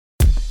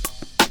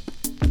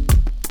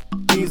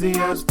easy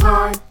as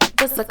pie.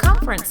 The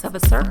circumference of a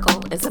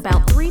circle is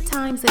about 3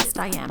 times its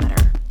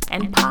diameter,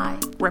 and pi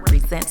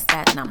represents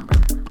that number.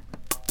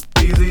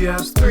 Easy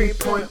as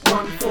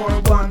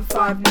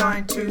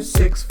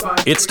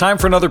 3.1415926. It's time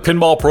for another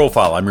Pinball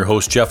Profile. I'm your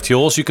host, Jeff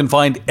Teols. You can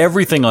find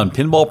everything on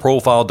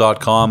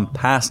pinballprofile.com,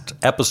 past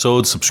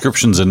episodes,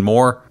 subscriptions, and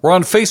more. We're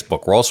on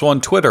Facebook. We're also on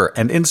Twitter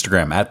and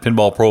Instagram at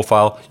Pinball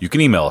Profile. You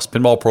can email us,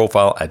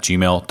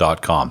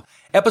 pinballprofile@gmail.com.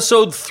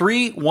 Episode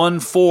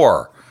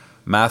 314.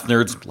 Math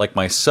nerds like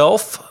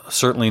myself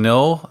certainly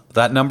know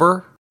that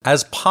number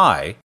as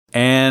pi.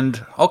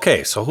 And,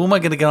 okay, so who am I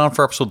going to get on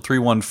for episode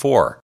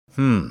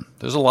 314?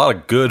 There's a lot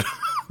of good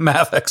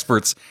math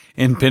experts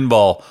in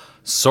pinball.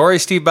 Sorry,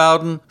 Steve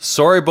Bowden.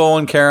 Sorry,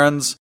 Bowen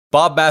Cairns.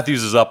 Bob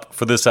Matthews is up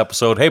for this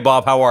episode. Hey,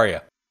 Bob, how are you?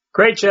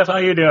 Great, Jeff. How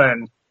you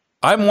doing?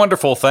 I'm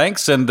wonderful,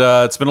 thanks. And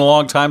it's been a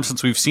long time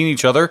since we've seen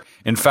each other.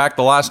 In fact,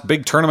 the last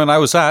big tournament I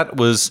was at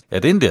was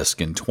at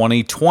Indisc in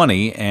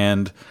 2020.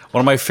 And one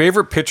of my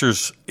favorite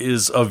pictures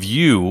is of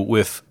you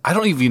with, I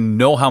don't even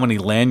know how many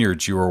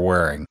lanyards you were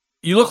wearing.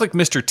 You look like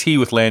Mr. T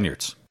with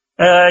lanyards.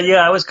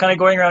 Yeah, I was kind of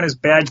going around as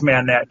badge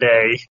man that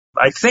day.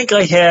 I think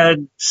I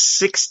had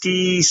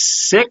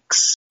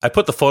 66. I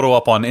put the photo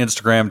up on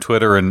Instagram,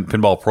 Twitter, and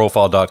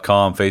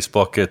pinballprofile.com,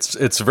 Facebook.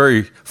 It's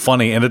very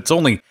funny, and it's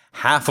only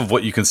half of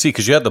what you can see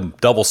because you had them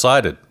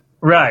double-sided.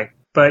 Right.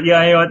 But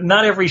yeah,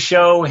 not every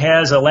show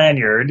has a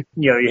lanyard.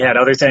 You had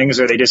other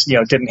things, or they just,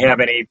 didn't have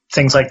any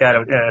things like that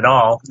at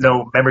all.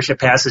 No membership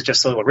passes,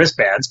 just little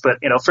wristbands. But,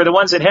 for the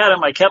ones that had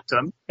them, I kept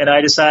them. And I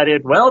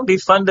decided, well, it'd be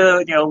fun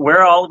to,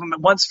 wear all of them at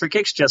once for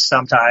kicks just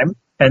sometime.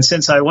 And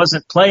since I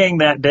wasn't playing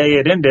that day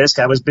at Indisc,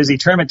 I was busy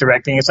tournament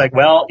directing. It's like,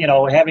 well,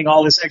 having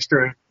all this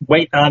extra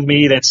weight on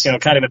me that's,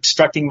 kind of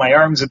obstructing my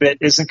arms a bit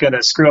isn't going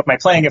to screw up my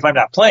playing if I'm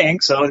not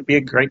playing. So it'd be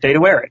a great day to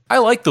wear it. I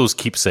like those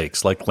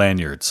keepsakes, like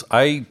lanyards.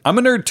 I'm a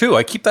nerd too.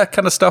 I keep that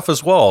kind of stuff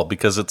as well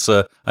because it's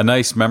a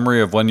nice memory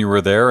of when you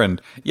were there.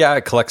 And yeah,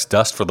 it collects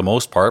dust for the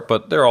most part,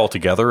 but they're all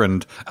together.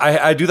 And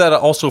I do that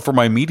also for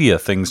my media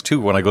things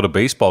too. When I go to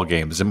baseball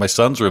games in my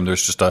son's room,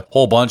 there's just a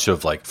whole bunch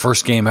of like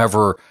first game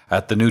ever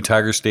at the new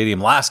Tiger Stadium,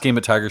 last game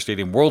at Tiger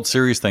Stadium, World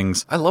Series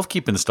things. I love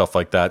keeping stuff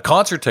like that.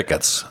 Concert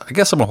tickets. I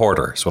guess I'm a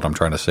hoarder is what I'm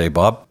trying to say,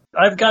 Bob.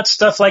 I've got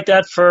stuff like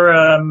that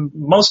for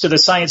most of the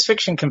science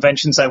fiction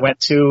conventions I went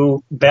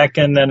to back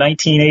in the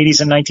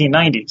 1980s and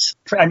 1990s.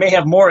 I may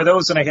have more of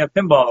those than I have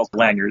pinball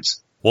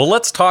lanyards. Well,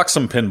 let's talk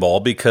some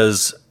pinball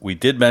because we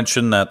did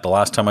mention that the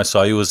last time I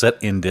saw you was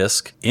at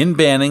Indisc in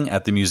Banning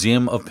at the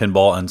Museum of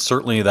Pinball, and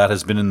certainly that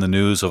has been in the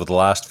news over the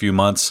last few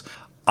months.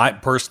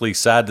 I'm personally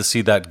sad to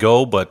see that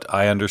go, but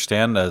I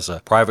understand as a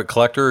private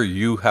collector,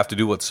 you have to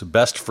do what's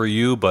best for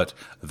you, but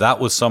that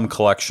was some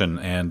collection,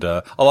 and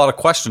a lot of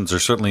questions are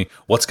certainly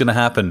what's going to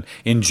happen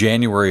in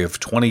January of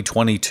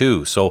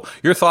 2022. So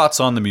your thoughts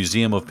on the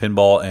Museum of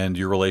Pinball and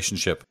your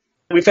relationship?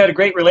 We've had a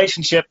great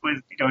relationship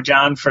with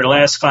John for the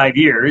last 5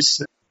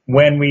 years.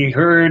 When we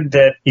heard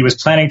that he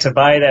was planning to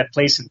buy that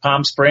place in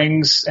Palm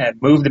Springs and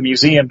move the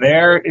museum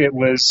there, it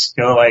was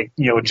joy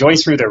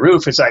through the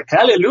roof. It's like,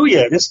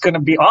 hallelujah, this is going to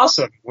be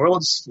awesome.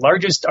 World's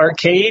largest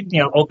arcade,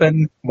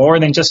 open more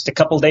than just a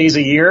couple days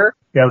a year.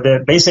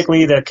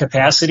 Basically the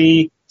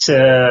capacity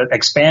to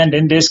expand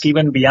Indisc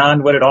even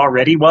beyond what it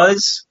already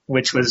was,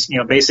 which was,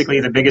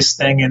 basically the biggest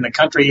thing in the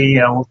country,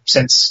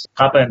 since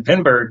Papa and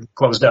Pinburg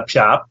closed up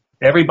shop.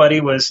 Everybody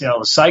was,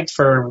 psyched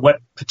for what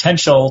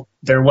potential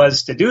there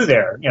was to do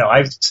there.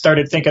 I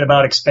started thinking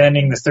about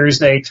expanding the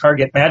Thursday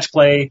Target match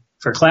play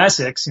for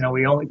classics.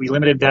 We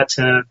limited that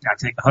to, I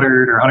think,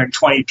 100 or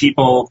 120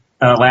 people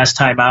last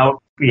time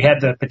out. We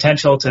had the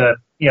potential to,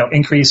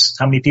 increase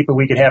how many people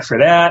we could have for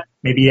that.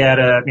 Maybe add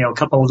a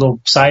couple of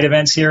little side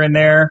events here and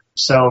there.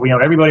 So,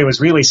 everybody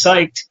was really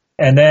psyched.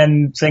 And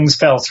then things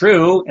fell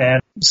through,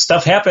 and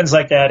stuff happens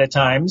like that at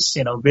times.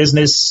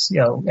 Business,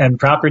 and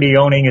property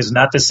owning is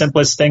not the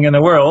simplest thing in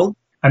the world.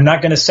 I'm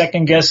not going to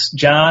second guess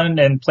John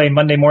and play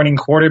Monday morning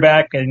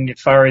quarterback. And as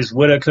far as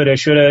woulda, coulda,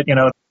 shoulda,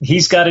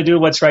 he's got to do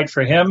what's right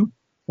for him.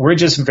 We're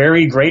just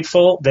very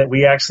grateful that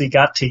we actually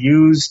got to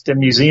use the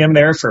museum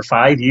there for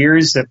 5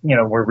 years that,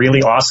 were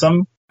really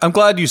awesome. I'm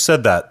glad you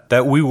said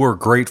that we were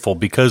grateful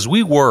because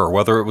we were,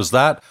 whether it was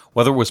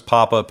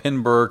Papa,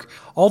 Pinburg,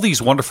 all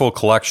these wonderful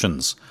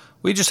collections.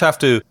 We just have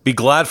to be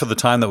glad for the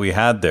time that we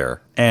had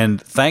there and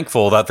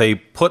thankful that they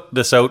put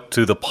this out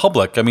to the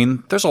public. I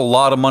mean, there's a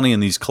lot of money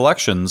in these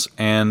collections,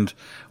 and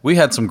we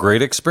had some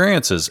great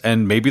experiences,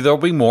 and maybe there'll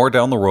be more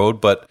down the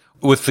road. But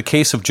with the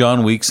case of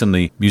John Weeks and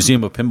the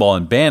Museum of Pinball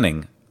in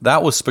Banning,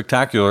 that was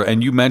spectacular.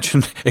 And you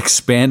mentioned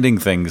expanding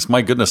things.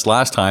 My goodness,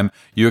 last time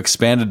you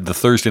expanded the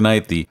Thursday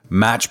night, the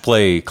match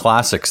play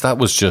classics. That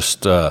was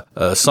just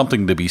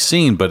something to be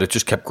seen, but it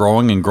just kept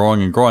growing and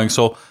growing and growing.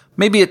 So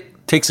maybe it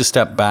takes a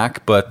step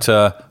back, but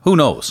who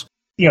knows?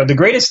 The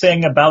greatest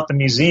thing about the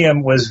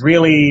museum was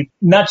really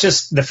not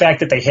just the fact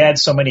that they had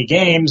so many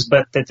games,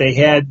 but that they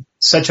had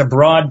such a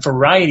broad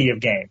variety of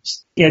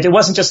games. It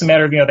wasn't just a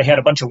matter of, they had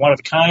a bunch of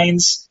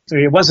one-of-a-kinds.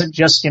 it wasn't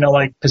just,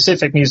 like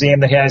Pacific Museum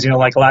that has,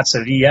 like lots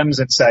of EMs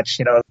and such.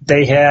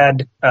 They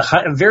had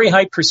a very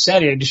high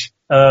percentage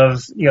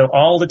of,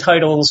 all the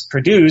titles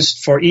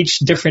produced for each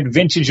different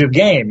vintage of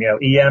game,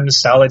 EMs,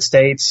 solid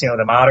states,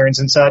 the moderns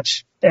and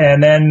such.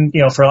 And then,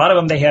 for a lot of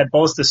them, they had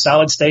both the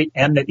solid state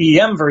and the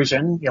EM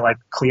version, like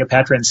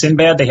Cleopatra and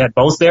Sinbad, they had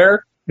both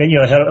there. Then,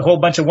 had a whole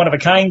bunch of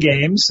one-of-a-kind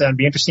games, and it'd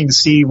be interesting to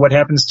see what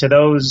happens to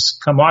those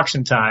come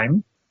auction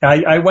time.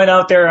 I went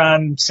out there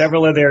on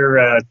several of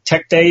their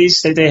tech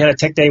days. They had a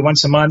tech day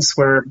once a month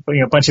where,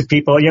 a bunch of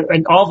people,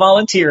 and all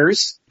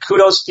volunteers.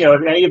 Kudos,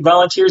 any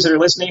volunteers that are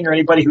listening or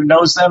anybody who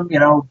knows them,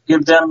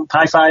 give them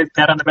high five,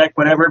 pat on the back,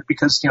 whatever,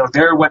 because,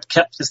 they're what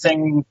kept the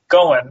thing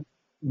going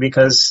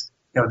because,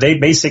 they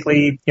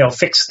basically,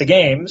 fix the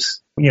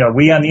games. We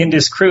on the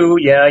Indisc crew,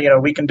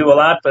 we can do a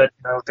lot, but,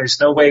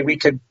 there's no way we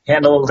could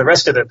handle the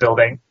rest of the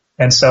building.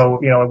 And so,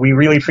 we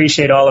really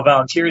appreciate all the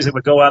volunteers that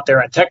would go out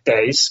there on tech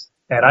days.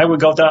 And I would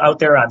go out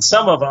there on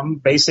some of them,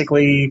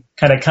 basically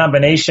kind of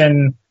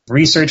combination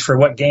research for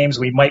what games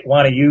we might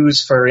want to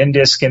use for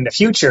Indisc in the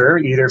future,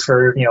 either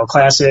for,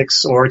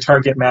 classics or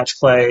target match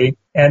play.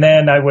 And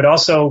then I would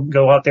also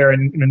go out there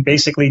and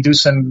basically do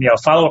some,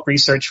 follow-up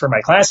research for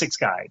my classics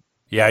guide.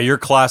 Yeah, your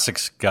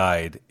classics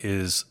guide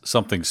is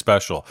something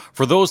special.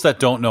 For those that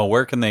don't know,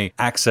 where can they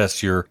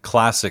access your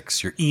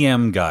classics, your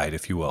EM guide,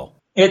 if you will?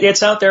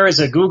 It's out there as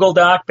a Google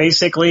Doc.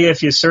 Basically,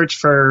 if you search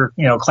for,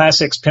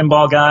 classics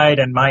pinball guide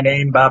and my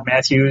name, Bob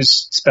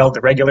Matthews, spelled the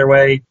regular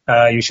way,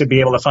 you should be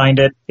able to find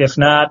it. If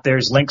not,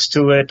 there's links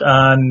to it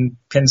on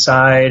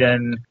Pinside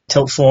and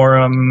Tilt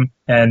Forum.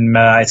 And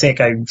I think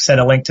I sent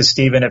a link to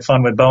Steven at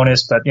Fun with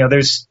Bonus. But,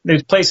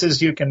 there's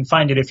places you can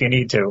find it if you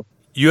need to.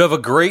 You have a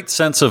great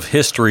sense of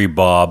history,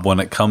 Bob, when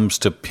it comes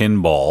to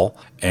pinball,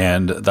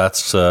 and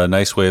that's a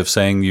nice way of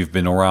saying you've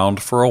been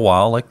around for a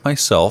while, like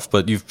myself,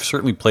 but you've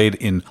certainly played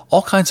in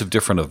all kinds of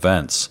different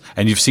events,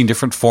 and you've seen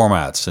different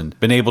formats and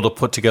been able to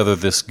put together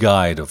this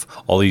guide of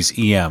all these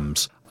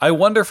EMs. I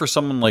wonder for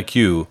someone like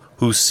you,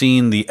 who's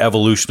seen the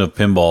evolution of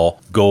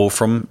pinball go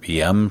from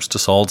EMs to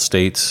solid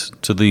states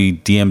to the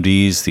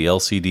DMDs, the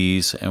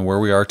LCDs, and where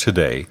we are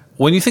today.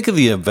 When you think of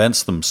the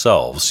events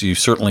themselves, you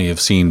certainly have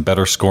seen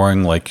better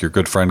scoring like your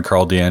good friend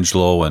Carl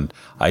D'Angelo and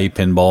IE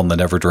Pinball and the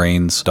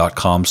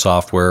NeverDrains.com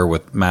software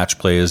with Match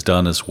Play has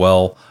done as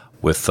well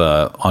with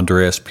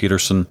Andreas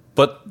Peterson.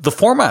 But the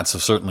formats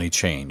have certainly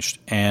changed.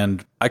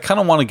 And I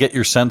kind of want to get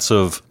your sense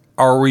of,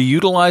 are we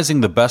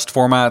utilizing the best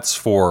formats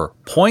for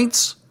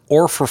points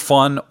or for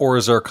fun, or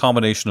is there a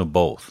combination of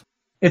both?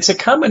 It's a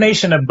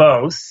combination of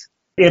both.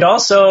 It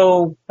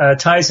also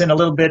ties in a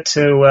little bit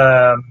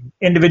to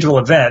individual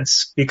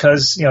events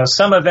because,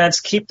 some events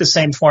keep the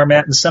same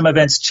format and some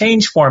events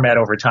change format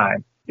over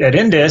time. At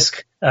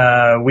Indisc,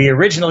 we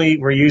originally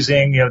were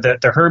using,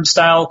 the Herb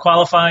style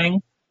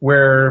qualifying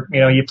where,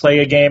 you play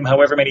a game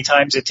however many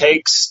times it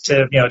takes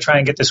to, try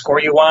and get the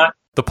score you want.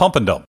 The pump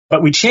and dump.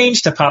 But we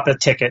changed to Papa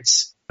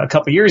tickets a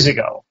couple years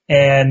ago.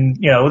 And,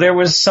 there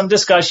was some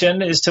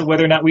discussion as to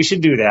whether or not we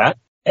should do that.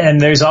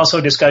 And there's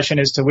also discussion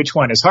as to which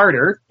one is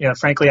harder.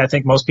 Frankly, I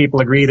think most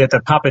people agree that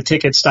the Papa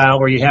ticket style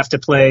where you have to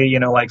play,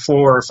 like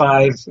 4 or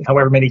 5,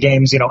 however many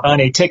games, on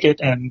a ticket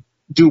and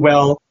do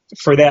well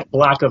for that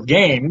block of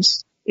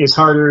games is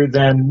harder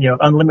than,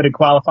 unlimited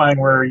qualifying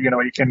where, you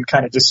can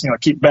kind of just,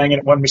 keep banging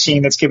at one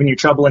machine that's giving you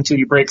trouble until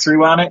you break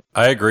through on it.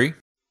 I agree.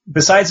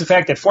 Besides the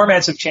fact that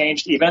formats have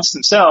changed, events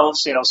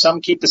themselves, some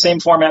keep the same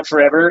format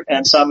forever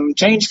and some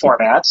change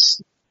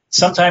formats.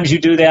 Sometimes you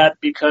do that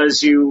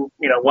because you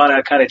want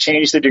to kind of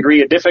change the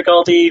degree of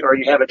difficulty or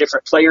you have a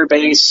different player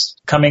base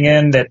coming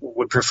in that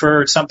would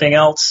prefer something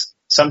else.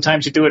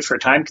 Sometimes you do it for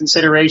time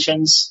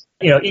considerations.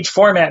 Each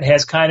format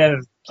has kind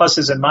of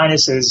pluses and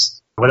minuses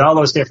with all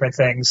those different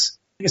things.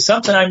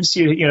 Sometimes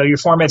your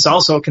format's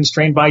also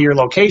constrained by your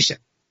location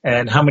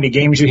and how many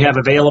games you have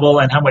available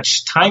and how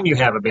much time you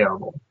have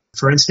available.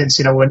 For instance,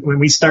 when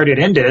we started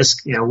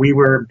Indisc, we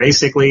were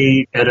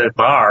basically at a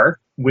bar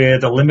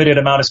with a limited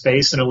amount of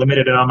space and a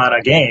limited amount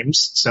of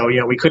games. So,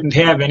 we couldn't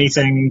have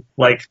anything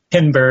like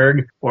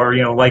Pinburg or,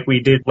 like we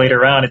did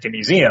later on at the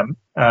museum.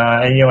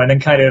 And then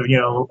kind of,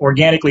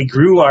 organically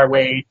grew our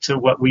way to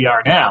what we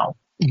are now.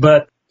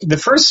 But the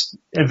first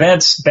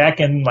events back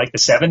in like the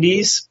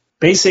 70s,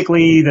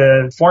 basically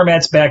the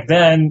formats back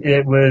then,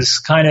 it was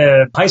kind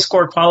of high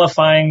score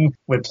qualifying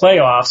with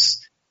playoffs.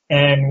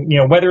 And,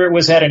 whether it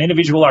was at an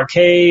individual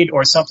arcade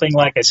or something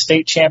like a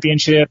state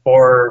championship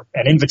or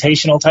an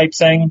invitational type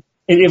thing,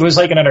 it was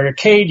like in an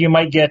arcade, you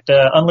might get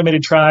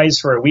unlimited tries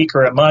for a week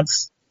or a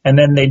month, and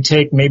then they'd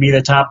take maybe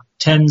the top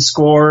 10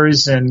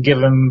 scores and give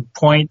them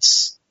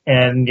points.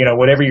 And,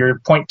 whatever your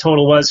point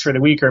total was for the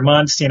week or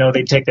month,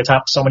 they'd take the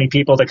top so many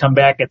people to come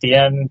back at the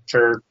end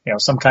for,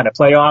 some kind of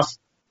playoff.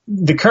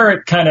 The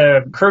current kind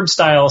of Herb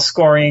style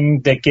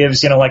scoring that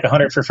gives, like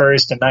 100 for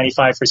first and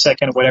 95 for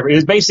second or whatever,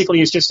 is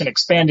just an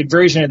expanded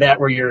version of that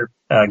where you're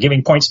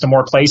giving points to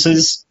more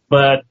places.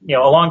 But, a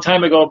long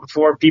time ago,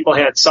 before people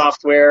had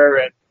software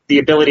and the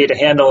ability to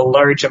handle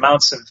large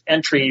amounts of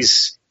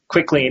entries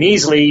quickly and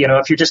easily.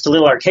 If you're just a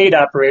little arcade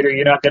operator,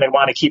 you're not going to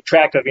want to keep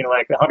track of,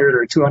 like 100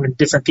 or 200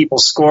 different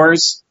people's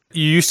scores.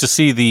 You used to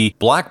see the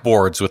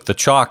blackboards with the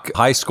chalk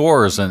high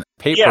scores and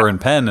paper and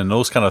pen and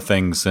those kind of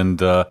things.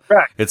 And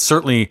it's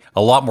certainly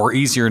a lot more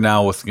easier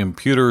now with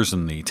computers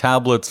and the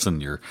tablets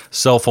and your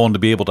cell phone to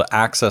be able to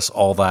access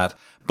all that.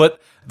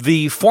 But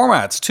the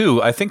formats,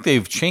 too, I think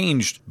they've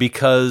changed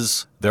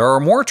because there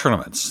are more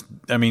tournaments.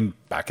 I mean,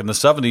 back in the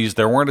 70s,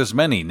 there weren't as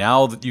many.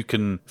 Now that you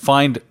can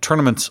find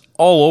tournaments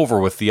all over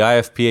with the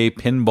IFPA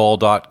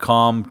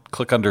pinball.com,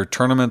 click under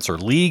tournaments or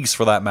leagues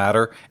for that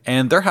matter,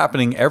 and they're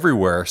happening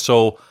everywhere.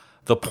 So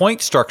the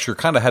point structure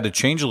kind of had to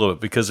change a little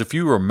bit because if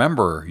you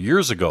remember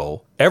years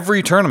ago,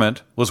 every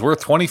tournament was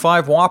worth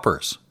 25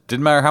 whoppers.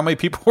 Didn't matter how many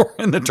people were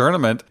in the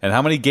tournament and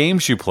how many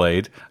games you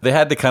played. They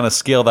had to kind of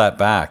scale that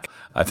back.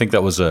 I think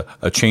that was a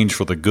change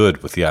for the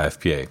good with the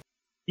IFPA.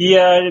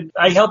 Yeah,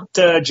 I helped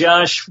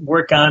Josh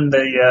work on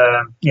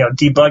the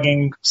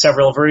debugging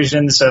several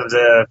versions of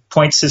the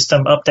point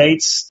system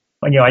updates.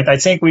 I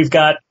think we've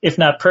got, if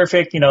not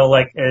perfect,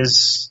 like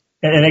as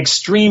an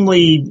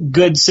extremely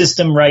good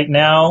system right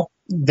now.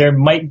 There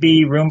might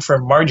be room for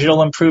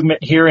marginal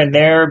improvement here and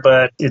there,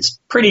 but it's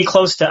pretty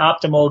close to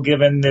optimal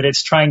given that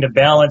it's trying to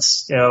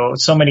balance,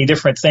 so many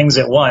different things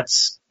at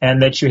once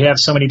and that you have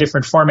so many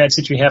different formats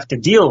that you have to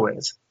deal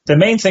with. The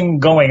main thing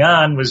going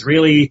on was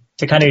really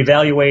to kind of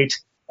evaluate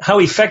how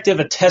effective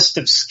a test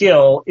of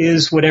skill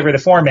is whatever the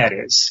format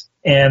is.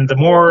 And the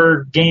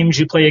more games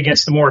you play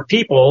against the more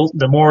people,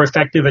 the more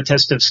effective a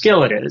test of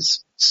skill it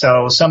is.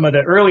 So some of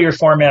the earlier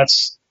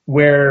formats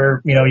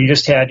where, you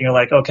just had,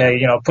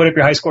 okay, put up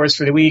your high scores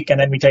for the week and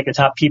then we take the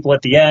top people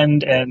at the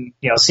end and,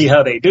 see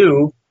how they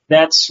do.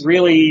 That's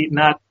really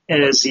not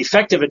as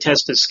effective a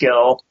test of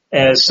skill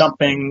as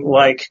something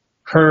like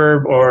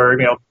Herb or,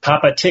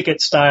 Papa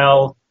Ticket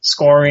style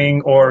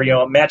scoring or,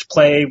 match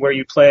play where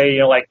you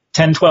play, like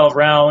 10, 12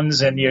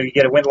 rounds and you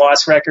get a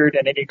win-loss record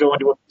and then you go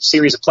into a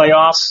series of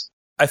playoffs.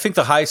 I think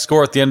the high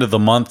score at the end of the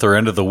month or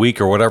end of the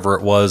week or whatever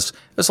it was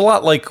is a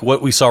lot like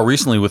what we saw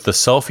recently with the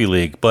Selfie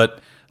League, but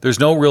there's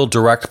no real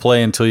direct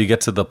play until you get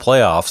to the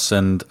playoffs,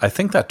 and I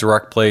think that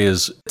direct play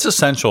it's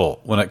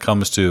essential when it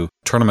comes to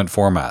tournament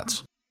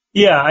formats.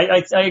 Yeah,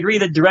 I agree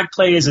that direct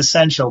play is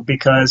essential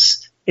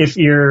because if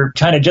you're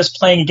kind of just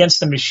playing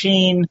against the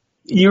machine,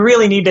 you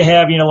really need to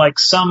have,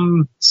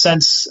 some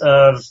sense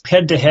of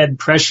head-to-head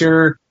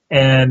pressure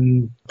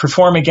and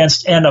perform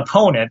against an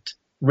opponent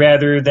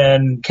rather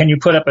than can you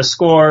put up a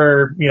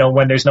score,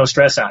 when there's no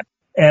stress on.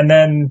 And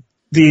then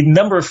the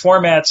number of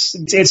formats,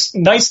 it's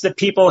nice that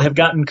people have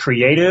gotten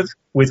creative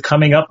with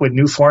coming up with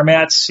new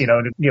formats,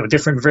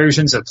 different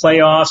versions of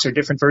playoffs or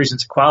different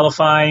versions of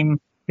qualifying.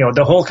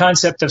 The whole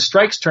concept of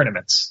strikes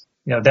tournaments,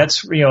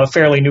 that's, a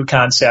fairly new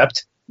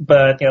concept,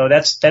 but,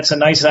 that's a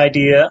nice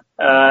idea.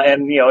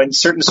 And, in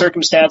certain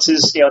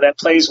circumstances, that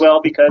plays well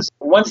because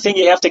one thing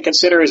you have to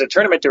consider as a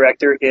tournament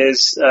director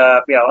is,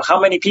 how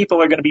many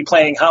people are going to be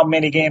playing how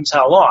many games,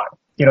 how long.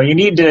 You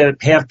need to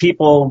have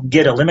people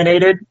get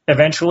eliminated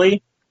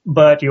eventually.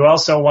 But you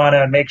also want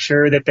to make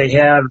sure that they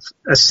have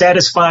a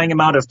satisfying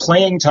amount of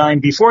playing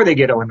time before they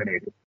get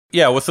eliminated.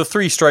 Yeah, with the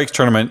 3 strikes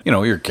tournament,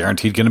 you're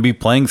guaranteed going to be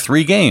playing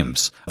 3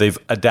 games. They've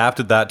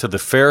adapted that to the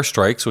fair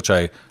strikes, which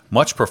I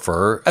much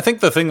prefer. I think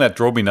the thing that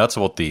drove me nuts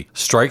about the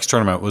strikes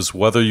tournament was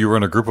whether you were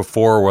in a group of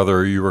 4 or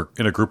whether you were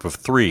in a group of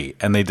 3.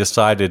 And they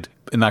decided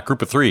in that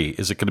group of 3,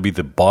 is it going to be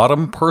the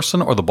bottom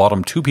person or the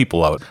bottom 2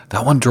 people out?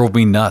 That one drove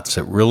me nuts.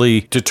 It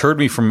really deterred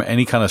me from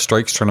any kind of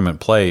strikes tournament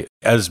play.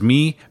 As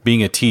me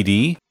being a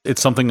TD,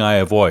 it's something I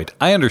avoid.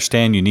 I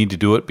understand you need to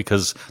do it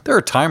because there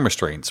are time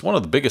restraints. One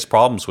of the biggest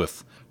problems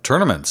with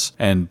tournaments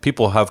and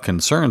people have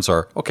concerns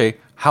are, okay,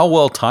 how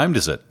well timed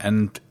is it?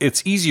 And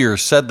it's easier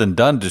said than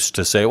done just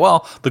to say,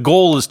 well, the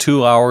goal is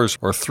 2 hours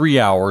or 3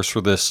 hours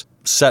for this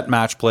set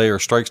match play or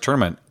strikes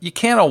tournament. You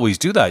can't always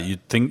do that. You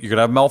think you're going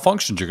to have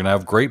malfunctions. You're going to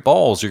have great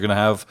balls. You're going to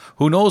have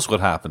who knows what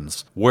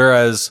happens.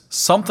 Whereas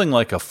something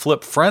like a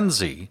Flip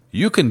Frenzy,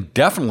 you can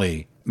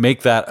definitely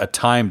make that a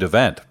timed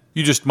event.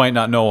 You just might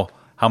not know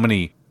how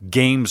many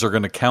games are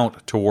going to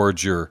count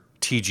towards your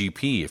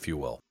TGP, if you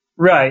will.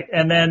 Right.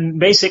 And then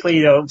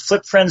basically,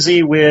 Flip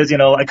Frenzy with,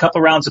 a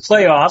couple rounds of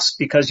playoffs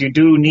because you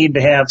do need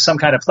to have some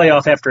kind of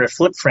playoff after a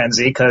Flip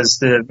Frenzy because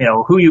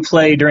who you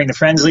play during the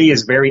frenzy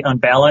is very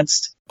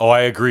unbalanced. Oh,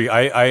 I agree.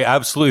 I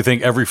absolutely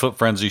think every Flip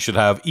Frenzy should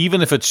have,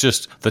 even if it's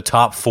just the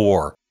top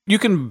 4. You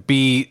can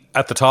be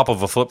at the top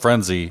of a Flip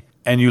Frenzy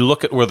and you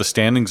look at where the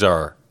standings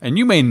are and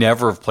you may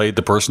never have played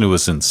the person who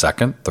was in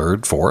 2nd,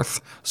 3rd,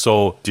 4th.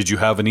 So did you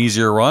have an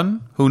easier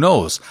run? Who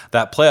knows?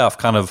 That playoff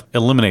kind of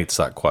eliminates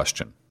that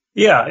question.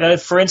 Yeah.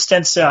 For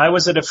instance, I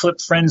was at a Flip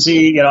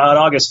Frenzy, on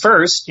August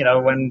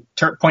 1st, when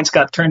points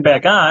got turned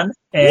back on.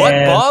 And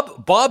what,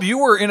 Bob? Bob, you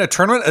were in a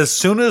tournament as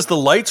soon as the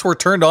lights were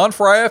turned on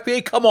for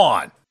IFPA? Come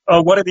on.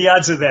 Oh, what are the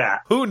odds of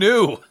that? Who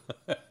knew?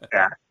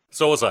 Yeah.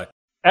 So was I.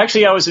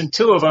 Actually, I was in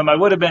 2 of them. I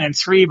would have been in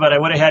 3, but I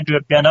would have had to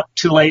have been up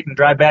too late and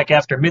drive back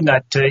after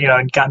midnight to,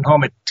 and gotten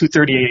home at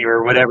 2:30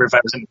 or whatever if I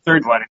was in the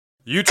 3rd one.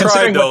 You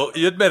tried, though.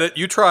 You admit it.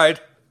 You tried.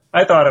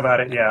 I thought about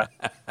it, yeah.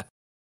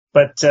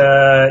 But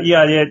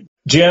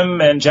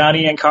Jim and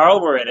Johnny and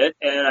Carl were in it,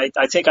 and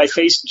I think I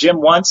faced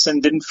Jim once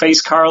and didn't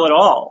face Carl at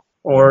all.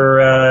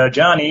 Or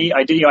Johnny,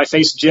 I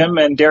faced Jim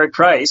and Derek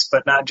Price,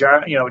 but not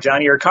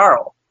Johnny or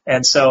Carl.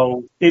 And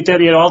so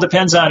it all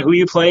depends on who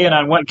you play and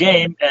on what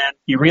game, and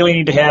you really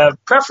need to have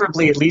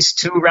preferably at least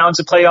 2 rounds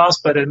of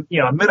playoffs, but a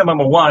minimum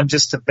of 1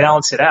 just to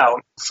balance it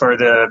out for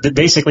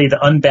basically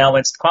the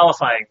unbalanced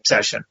qualifying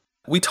session.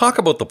 We talk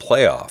about the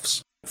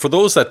playoffs. For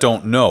those that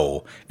don't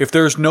know, if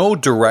there's no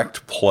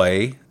direct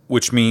play,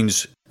 which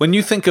means when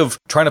you think of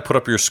trying to put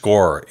up your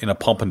score in a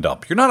pump and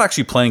dump, you're not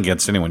actually playing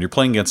against anyone. You're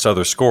playing against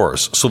other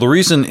scorers. So the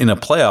reason in a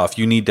playoff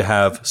you need to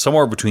have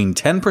somewhere between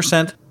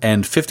 10%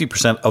 and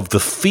 50% of the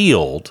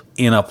field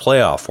in a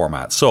playoff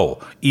format.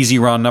 So easy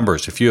round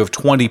numbers. If you have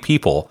 20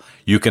 people,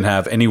 you can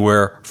have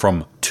anywhere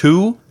from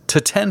 2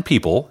 to 10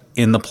 people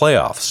in the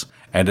playoffs.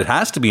 And it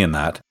has to be in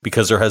that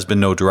because there has been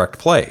no direct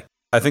play.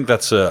 I think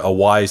that's a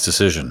wise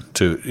decision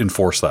to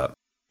enforce that.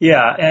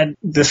 Yeah, and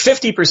the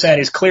 50%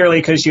 is clearly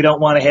because you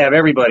don't want to have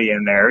everybody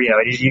in there.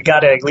 You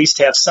got to at least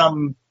have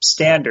some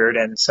standard,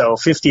 and so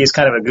 50 is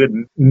kind of a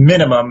good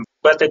minimum.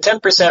 But the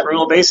 10%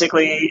 rule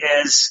basically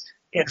is,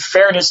 in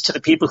fairness to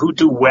the people who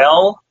do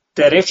well,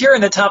 that if you're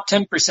in the top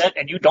 10%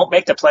 and you don't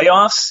make the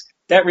playoffs,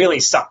 that really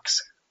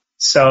sucks.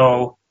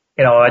 So,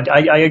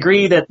 I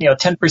agree that,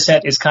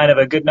 10% is kind of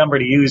a good number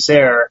to use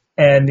there.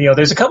 And,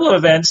 there's a couple of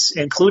events,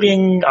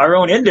 including our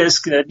own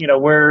Indisc, that,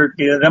 where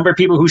the number of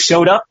people who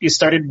showed up, you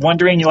started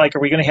wondering, are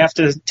we going to have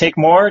to take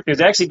more?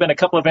 There's actually been a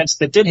couple of events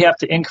that did have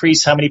to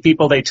increase how many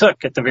people they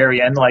took at the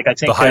very end. Like, I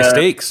think the high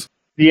stakes.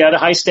 Yeah, the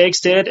high stakes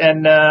did.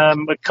 And a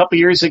couple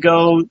years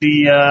ago,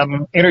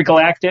 the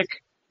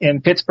Intergalactic in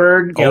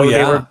Pittsburgh, they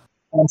were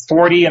on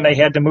 40 and they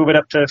had to move it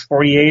up to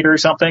 48 or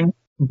something.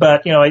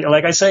 But,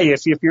 like I say,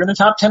 if you're in the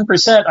top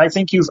 10%, I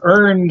think you've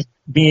earned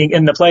being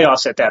in the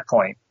playoffs at that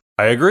point.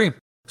 I agree.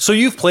 So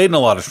you've played in a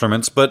lot of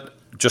tournaments, but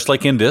just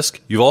like in Disc,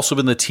 you've also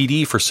been the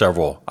TD for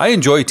several. I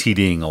enjoy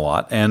TDing a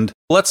lot, and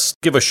let's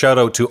give a shout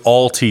out to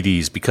all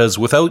TDs, because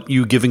without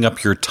you giving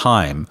up your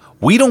time,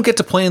 we don't get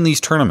to play in these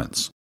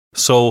tournaments.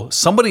 So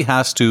somebody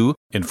has to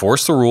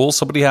enforce the rules,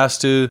 somebody has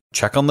to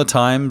check on the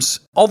times,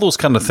 all those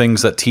kind of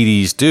things that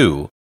TDs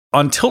do.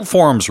 On Tilt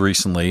Forums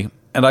recently,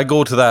 and I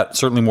go to that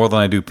certainly more than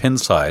I do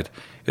Pinside,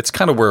 it's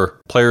kind of where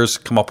players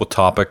come up with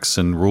topics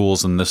and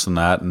rules and this and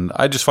that, and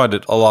I just find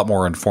it a lot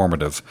more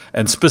informative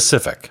and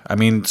specific. I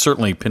mean,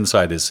 certainly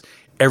Pinside is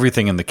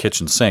everything in the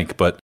kitchen sink,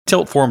 but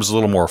Tilt Forums is a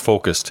little more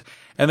focused.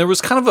 And there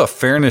was kind of a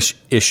fairness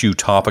issue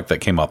topic that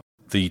came up.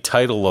 The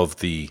title of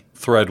the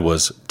thread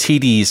was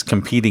TDs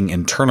competing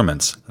in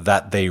tournaments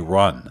that they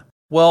run.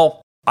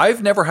 Well,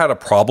 I've never had a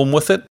problem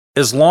with it,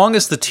 as long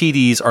as the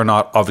TDs are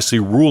not obviously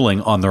ruling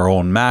on their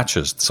own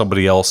matches.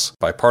 Somebody else,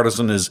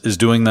 bipartisan, is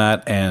doing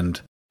that, and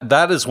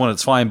that is when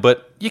it's fine.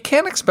 But you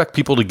can't expect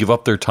people to give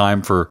up their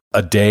time for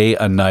a day,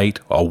 a night,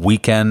 a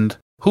weekend,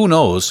 who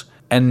knows,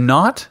 and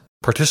not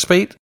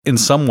participate in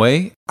some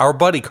way. Our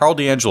buddy Carl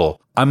D'Angelo,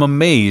 I'm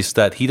amazed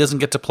that he doesn't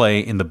get to play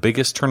in the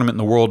biggest tournament in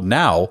the world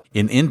now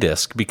in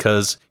Indisc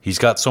because he's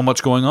got so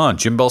much going on.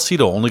 Jim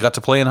Belcito only got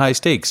to play in high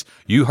stakes.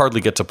 You hardly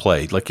get to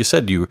play. Like you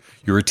said, you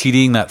were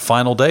TDing that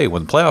final day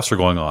when playoffs are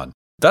going on.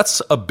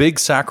 That's a big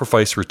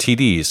sacrifice for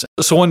TDs.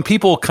 So when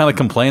people kind of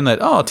complain that,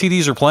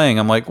 TDs are playing,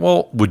 I'm like,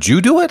 well, would you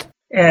do it?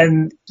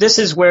 And this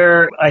is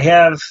where I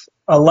have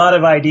a lot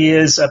of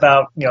ideas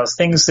about,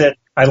 things that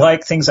I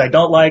like, things I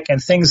don't like,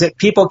 and things that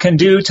people can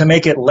do to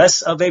make it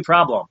less of a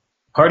problem.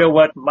 Part of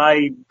what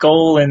my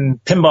goal in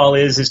pinball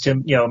is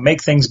to,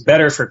 make things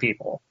better for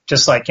people.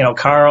 Just like,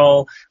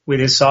 Carl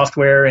with his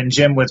software and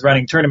Jim with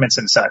running tournaments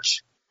and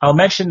such. I'll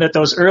mention that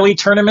those early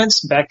tournaments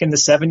back in the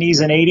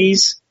 70s and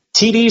 80s,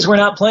 TDs were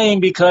not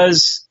playing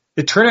because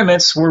the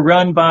tournaments were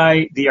run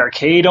by the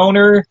arcade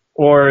owner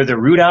or the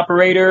route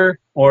operator,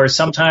 or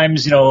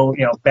sometimes,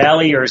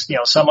 Bally or,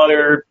 some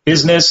other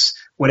business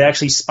would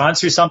actually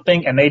sponsor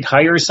something and they'd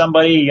hire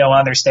somebody,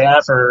 on their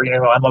staff or,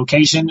 on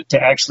location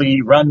to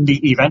actually run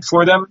the event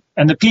for them.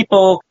 And the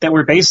people that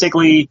were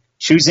basically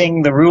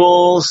choosing the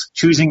rules,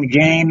 choosing the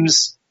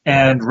games,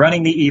 and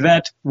running the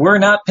event were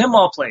not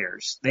pinball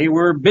players. They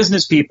were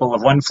business people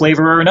of one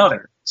flavor or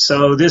another.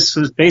 So this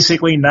was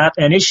basically not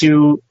an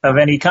issue of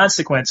any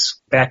consequence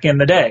back in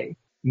the day.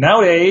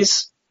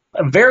 Nowadays,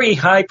 a very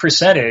high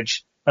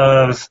percentage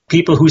of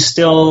people who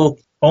still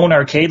own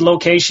arcade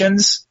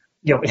locations,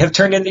 have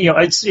turned into,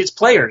 it's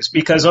players,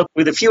 because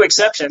with a few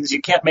exceptions,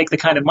 you can't make the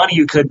kind of money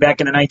you could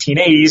back in the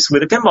 1980s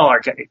with a pinball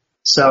arcade.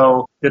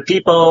 So the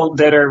people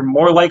that are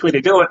more likely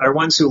to do it are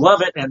ones who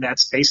love it, and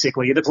that's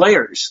basically the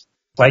players.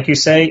 Like you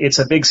say, it's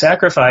a big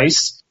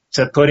sacrifice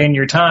to put in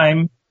your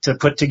time to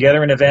put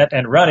together an event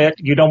and run it.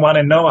 You don't want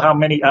to know how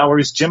many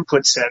hours Jim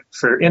puts in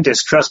for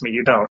Indisc. Trust me,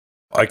 you don't.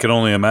 I can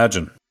only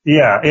imagine.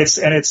 Yeah,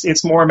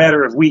 it's more a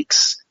matter of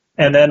weeks.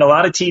 And then a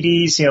lot of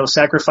TDs,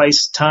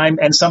 sacrifice time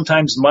and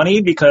sometimes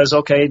money because,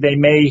 they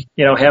may,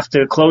 have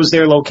to close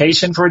their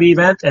location for the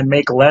event and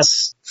make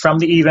less from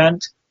the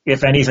event,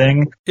 if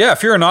anything. Yeah,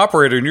 if you're an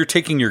operator and you're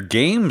taking your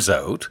games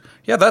out,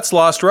 that's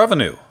lost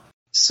revenue.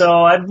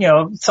 So I've,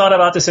 thought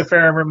about this a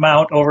fair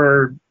amount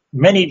over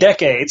many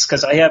decades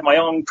because I have my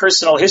own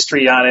personal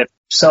history on it.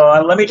 So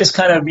let me just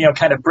kind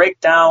of break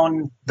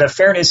down the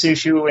fairness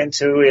issue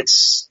into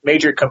its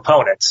major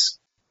components.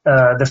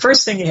 The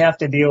first thing you have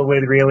to deal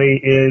with really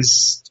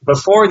is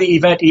before the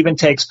event even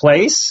takes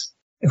place,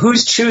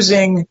 who's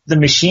choosing the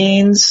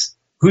machines,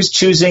 who's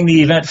choosing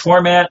the event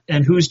format,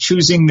 and who's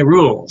choosing the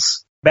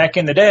rules. Back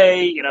in the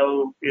day,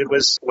 it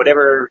was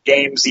whatever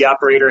games the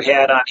operator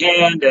had on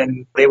hand,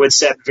 and they would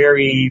set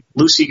very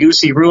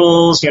loosey-goosey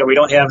rules. We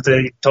don't have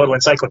the total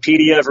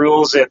encyclopedia of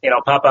rules that,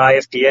 Papa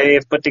IFPA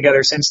have put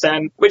together since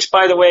then, which,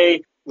 by the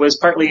way, was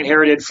partly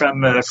inherited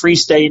from Free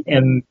State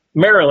in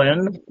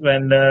Maryland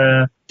when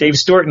Dave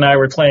Stewart and I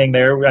were playing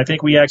there. I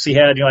think we actually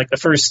had, the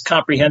first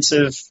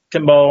comprehensive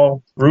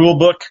pinball rule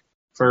book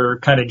for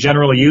kind of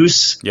general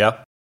use.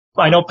 Yeah.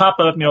 I know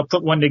Papa,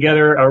 put one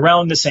together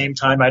around the same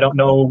time. I don't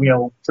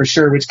know, for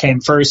sure which came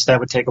first.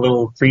 That would take a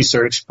little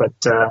research, but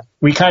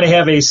we kind of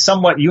have a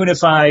somewhat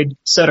unified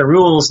set of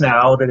rules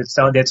now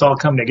that it's all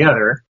come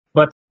together.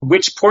 But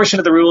which portion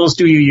of the rules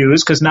do you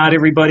use? Because not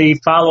everybody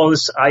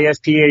follows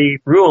IFPA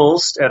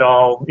rules at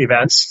all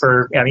events.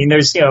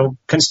 There's,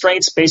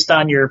 constraints based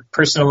on your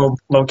personal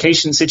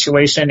location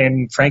situation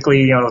and,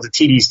 frankly, the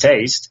TD's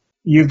taste.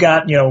 You've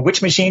got,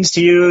 which machines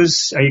to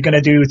use. Are you going to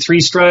do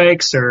 3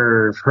 strikes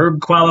or herb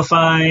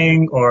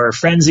qualifying or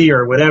frenzy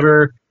or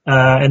whatever?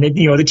 And then,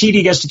 the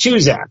TD gets to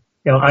choose that.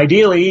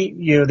 Ideally,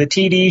 the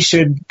TD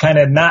should kind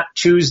of not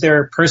choose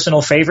their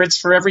personal favorites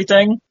for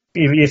everything.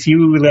 If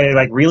you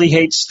really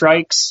hate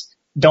strikes,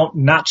 don't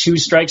not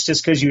choose strikes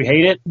just because you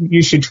hate it.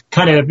 You should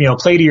kind of,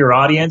 play to your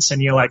audience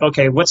and you're like,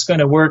 okay, what's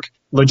going to work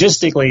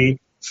logistically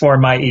for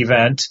my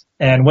event?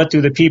 And what do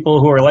the people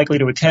who are likely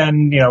to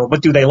attend,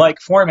 what do they like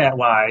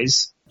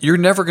format-wise? You're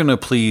never going to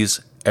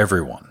please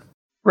everyone.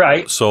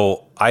 Right.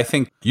 So I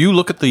think you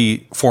look at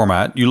the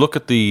format, you look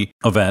at the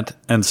event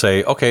and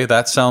say, okay,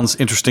 that sounds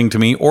interesting to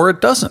me, or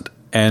it doesn't.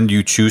 And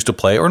you choose to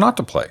play or not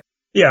to play.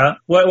 Yeah.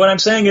 What I'm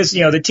saying is,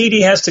 the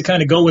TD has to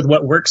kind of go with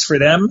what works for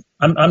them.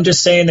 I'm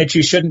just saying that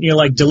you shouldn't,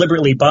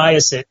 deliberately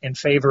bias it in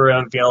favor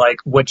of,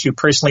 what you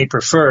personally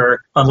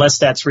prefer, unless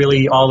that's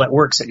really all that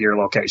works at your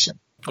location.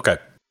 Okay.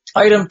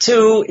 Item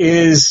 2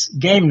 is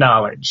game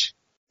knowledge.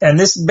 And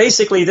this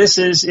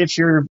is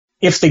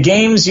if the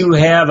games you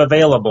have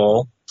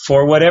available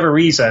for whatever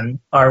reason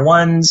are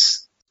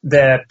ones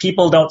that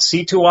people don't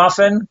see too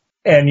often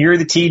and you're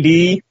the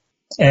TD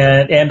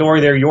and or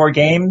they're your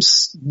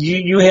games,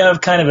 you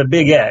have kind of a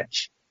big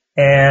edge.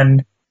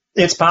 And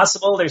it's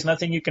possible there's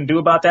nothing you can do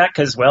about that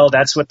because, well,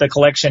 that's what the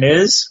collection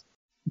is.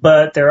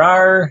 But there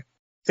are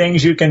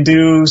things you can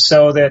do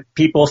so that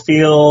people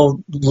feel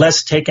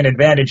less taken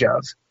advantage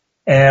of.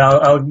 And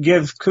I'll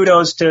give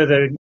kudos to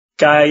the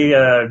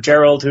guy,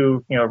 Gerald,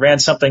 who, ran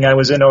something I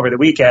was in over the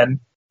weekend.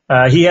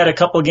 He had a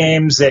couple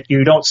games that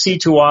you don't see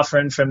too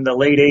often from the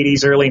late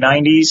 80s, early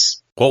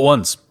 90s. What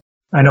ones?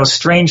 I know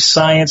Strange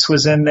Science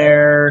was in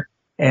there.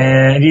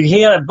 And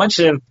he had a bunch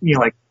of,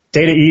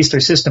 Data East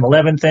or System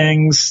 11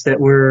 things that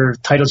were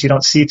titles you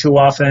don't see too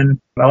often.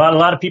 A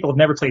lot of people have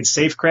never played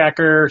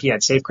Safecracker. He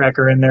had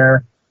Safecracker in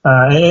there.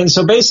 And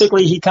so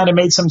basically he kind of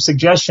made some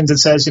suggestions that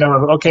says,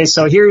 okay,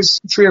 so here's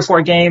 3 or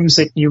 4 games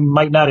that you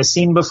might not have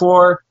seen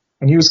before.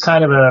 And here's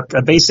kind of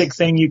a basic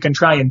thing you can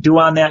try and do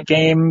on that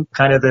game,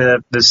 kind of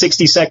the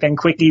 60-second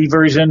quickie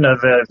version of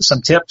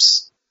some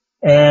tips.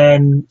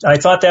 And I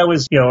thought that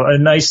was, a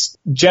nice,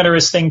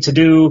 generous thing to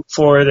do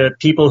for the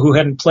people who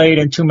hadn't played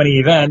in too many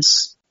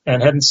events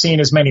and hadn't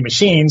seen as many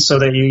machines so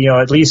that you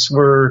at least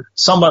were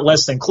somewhat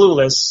less than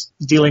clueless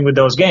dealing with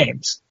those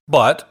games.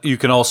 But you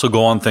can also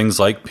go on things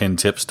like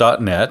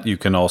pintips.net. You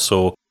can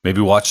also maybe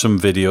watch some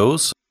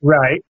videos.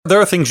 Right. There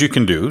are things you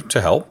can do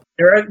to help.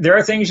 There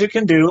are things you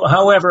can do.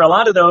 However, a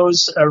lot of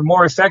those are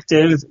more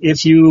effective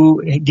if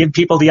you give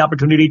people the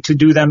opportunity to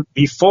do them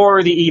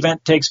before the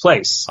event takes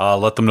place.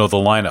 Let them know the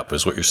lineup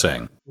is what you're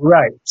saying.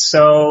 Right.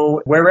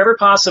 So wherever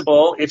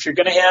possible, if you're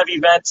going to have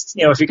events,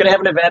 if you're going to have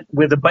an event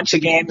with a bunch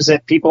of games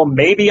that people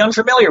may be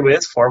unfamiliar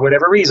with for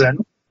whatever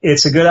reason,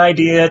 it's a good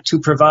idea to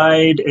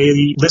provide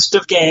a list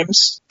of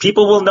games.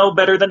 People will know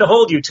better than to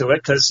hold you to it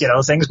because,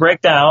 things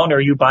break down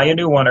or you buy a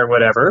new one or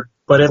whatever.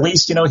 But at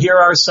least, here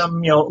are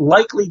some,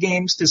 likely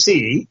games to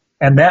see.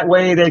 And that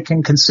way they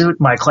can consult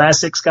my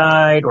classics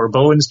guide or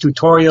Bowen's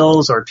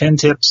tutorials or pin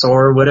tips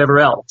or whatever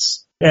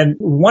else. And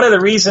one of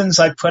the reasons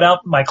I put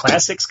out my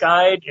classics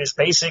guide is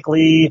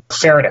basically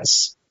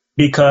fairness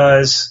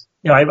because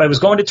I was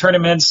going to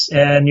tournaments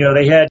and,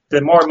 they had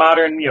the more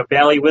modern,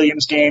 Bally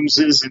Williams games,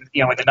 in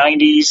the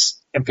 90s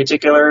in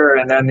particular,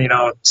 and then,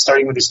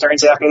 starting with the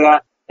Stearns after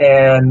that.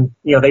 And,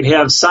 they'd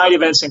have side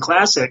events and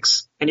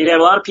classics, and you'd have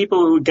a lot of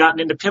people who'd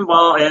gotten into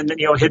pinball and,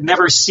 had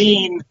never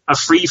seen a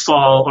free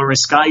fall or a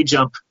sky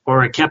jump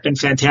or a Captain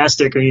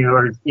Fantastic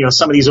or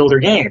some of these older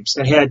games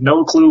and had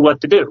no clue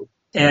what to do.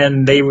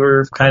 And they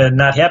were kind of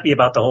not happy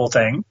about the whole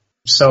thing.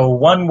 So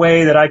one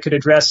way that I could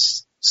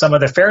address some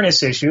of the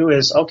fairness issue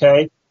is,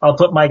 okay, I'll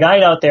put my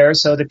guide out there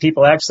so that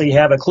people actually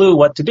have a clue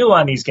what to do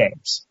on these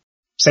games.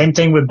 Same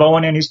thing with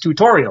Bowen and his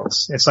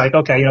tutorials. It's like,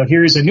 okay,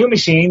 here's a new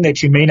machine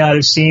that you may not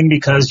have seen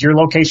because your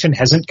location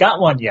hasn't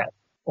got one yet.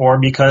 Or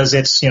because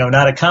it's,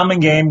 not a common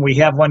game. We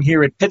have one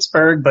here at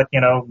Pittsburgh, but,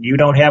 you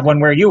don't have one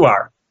where you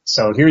are.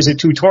 So here's a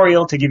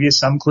tutorial to give you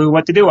some clue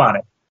what to do on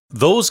it.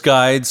 Those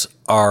guides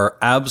are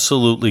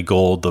absolutely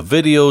gold. The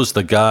videos,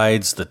 the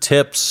guides, the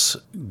tips,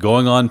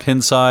 going on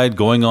Pinside,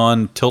 going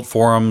on Tilt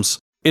forums.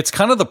 It's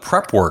kind of the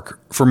prep work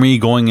for me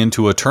going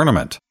into a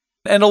tournament.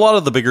 And a lot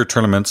of the bigger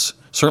tournaments,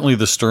 certainly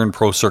the Stern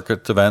Pro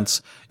Circuit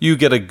events, you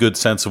get a good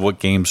sense of what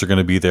games are going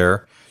to be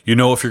there.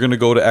 If you're going to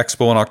go to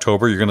Expo in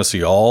October, you're going to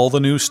see all the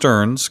new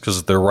Sterns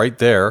because they're right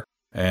there.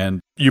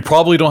 And you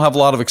probably don't have a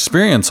lot of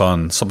experience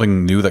on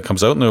something new that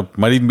comes out, and there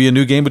might even be a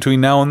new game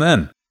between now and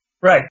then.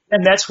 Right.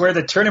 And that's where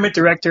the tournament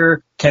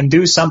director can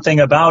do something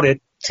about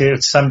it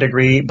to some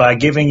degree by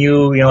giving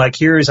you,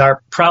 here's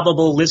our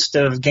probable list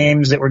of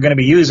games that we're going to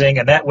be using.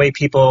 And that way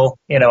people,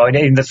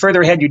 and the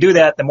further ahead you do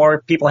that, the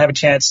more people have a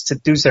chance to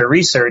do their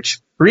research.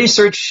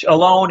 Research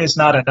alone is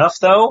not enough,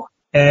 though.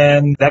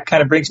 And that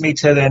kind of brings me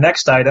to the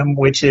next item,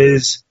 which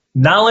is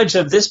knowledge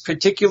of this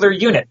particular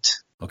unit.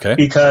 Okay.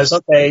 Because,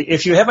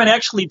 if you haven't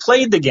actually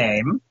played the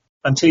game,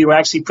 until you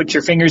actually put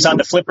your fingers on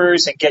the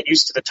flippers and get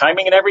used to the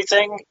timing and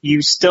everything,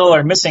 you still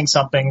are missing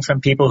something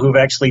from people who've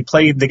actually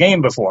played the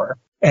game before.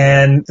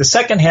 And the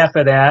second half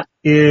of that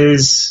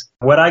is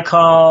what I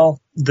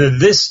call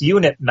this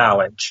unit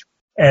knowledge.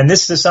 And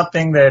this is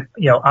something that,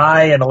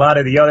 I and a lot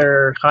of the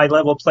other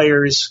high-level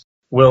players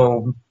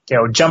will,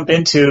 jump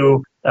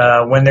into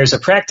when there's a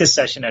practice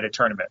session at a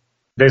tournament.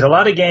 There's a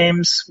lot of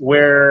games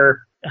where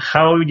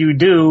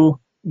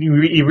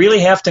you really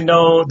have to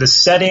know the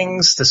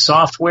settings, the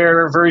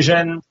software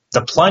version,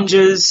 the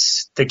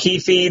plunges, the key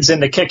feeds,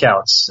 and the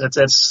kickouts.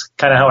 That's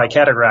kind of how I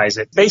categorize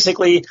it.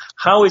 Basically,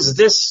 how is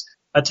this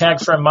Attack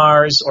from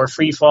Mars or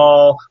Free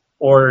Fall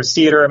or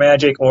Theater of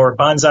Magic or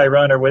Bonsai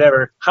Run or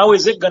whatever, how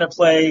is it going to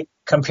play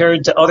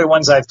compared to other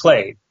ones I've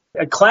played?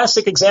 A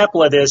classic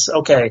example of this,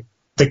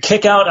 the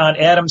kickout on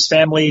Addams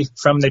Family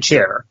from the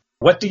chair.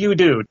 What do you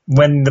do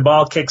when the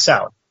ball kicks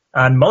out?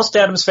 On most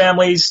Addams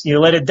Families, you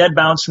let it dead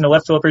bounce from the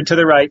left flipper to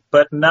the right,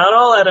 but not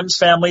all Addams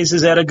Families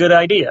is that a good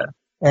idea.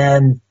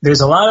 And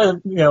there's a lot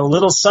of,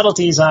 little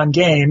subtleties on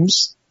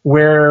games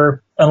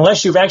where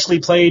unless you've actually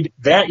played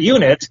that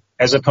unit,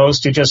 as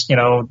opposed to just,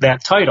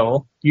 that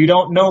title, you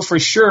don't know for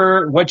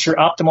sure what your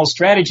optimal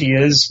strategy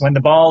is when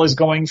the ball is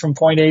going from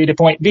point A to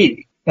point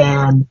B.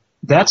 And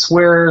that's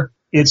where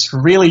it's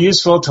really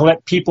useful to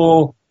let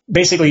people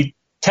basically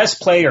test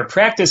play or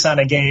practice on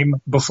a game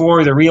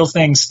before the real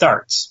thing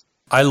starts.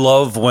 I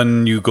love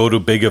when you go to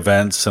big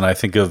events, and I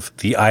think of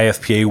the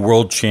IFPA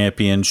World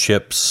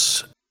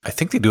Championships. I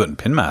think they do it in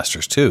Pin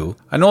Masters too.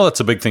 I know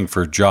that's a big thing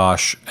for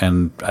Josh,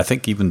 and I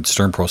think even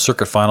Stern Pro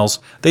Circuit Finals,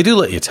 they do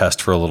let you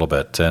test for a little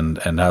bit and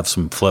have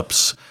some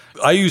flips.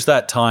 I use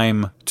that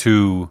time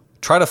to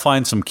try to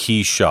find some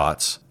key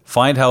shots,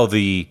 find how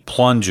the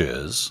plunge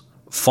is,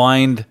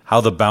 find how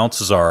the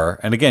bounces are.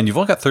 And again, you've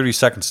only got 30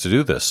 seconds to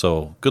do this,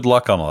 so good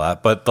luck on all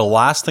that. But the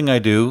last thing I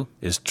do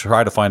is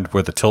try to find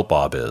where the tilt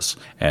bob is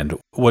and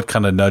what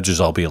kind of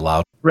nudges I'll be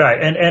allowed.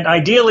 Right. And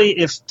ideally,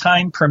 if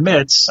time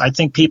permits, I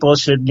think people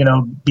should,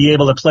 be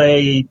able to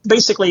play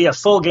basically a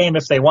full game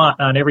if they want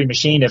on every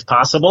machine if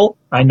possible.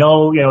 I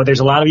know, there's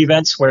a lot of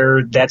events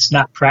where that's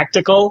not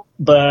practical,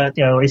 but,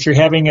 if you're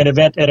having an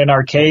event at an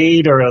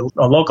arcade or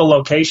a local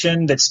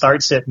location that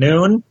starts at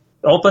noon,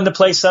 open the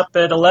place up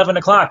at 11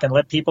 o'clock and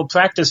let people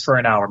practice for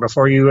an hour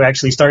before you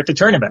actually start the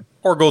tournament.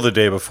 Or go the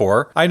day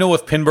before. I know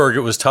with Pinburg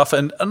it was tough.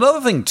 And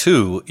another thing,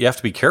 too, you have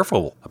to be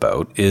careful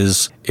about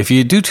is if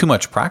you do too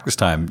much practice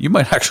time, you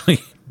might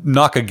actually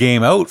knock a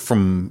game out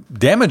from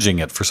damaging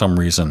it for some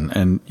reason.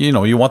 And,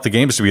 you want the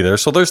games to be there.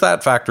 So there's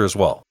that factor as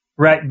well.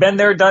 Right. Been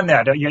there, done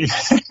that.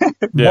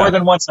 More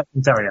than once, I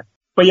can tell you.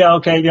 But yeah,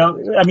 okay.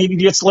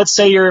 Let's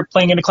say you're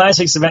playing in a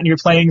classics event and you're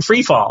playing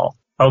Free Fall.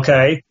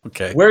 Okay.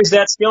 Where's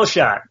that skill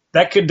shot?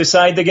 That could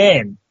decide the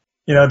game.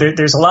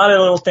 There's a lot of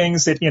little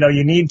things that,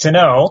 you need to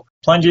know.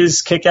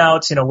 Plunges,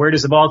 kickouts, where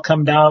does the ball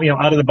come down,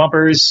 out of the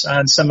bumpers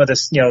on some of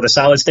the, the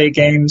solid state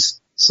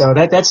games. So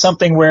that's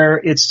something where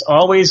it's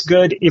always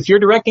good if you're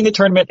directing the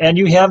tournament and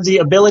you have the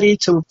ability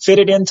to fit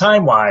it in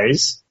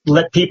time-wise,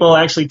 let people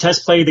actually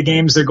test play the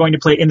games they're going to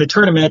play in the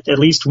tournament at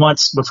least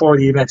once before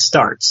the event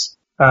starts.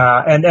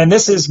 And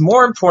this is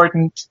more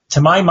important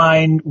to my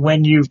mind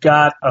when you've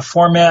got a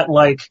format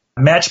like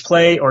match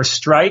play or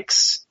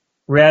strikes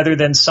rather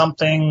than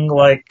something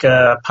like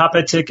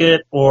Papa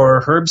Ticket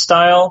or Herb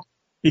Style.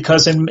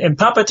 Because in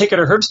Papa Ticket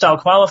or Herb Style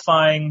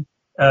qualifying,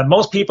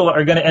 most people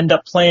are going to end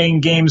up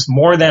playing games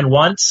more than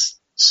once.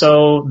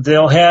 So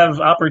they'll have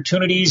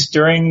opportunities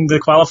during the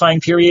qualifying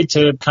period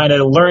to kind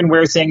of learn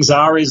where things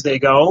are as they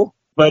go.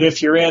 But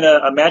if you're in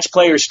a match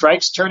play or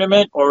strikes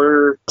tournament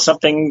or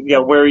something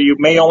where you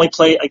may only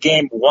play a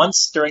game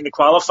once during the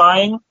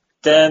qualifying,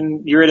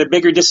 then you're at a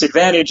bigger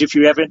disadvantage if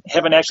you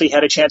haven't actually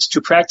had a chance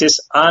to practice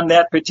on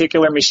that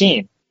particular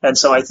machine. And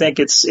so I think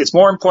it's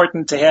more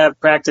important to have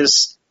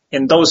practice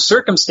in those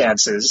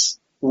circumstances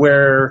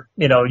where,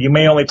 you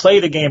may only play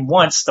the game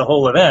once the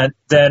whole event,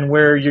 than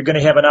where you're going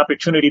to have an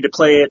opportunity to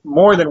play it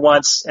more than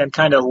once and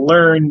kind of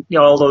learn,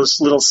 all those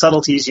little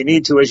subtleties you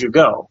need to as you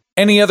go.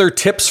 Any other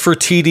tips for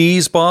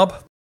TDs,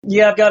 Bob?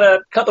 Yeah, I've got a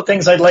couple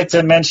things I'd like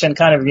to mention,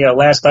 kind of,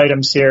 last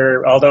items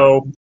here,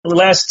 although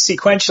last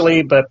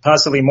sequentially, but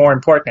possibly more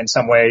important in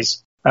some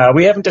ways.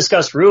 We haven't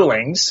discussed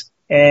rulings.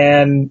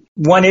 And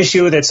one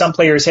issue that some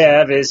players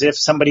have is if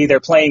somebody they're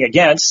playing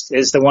against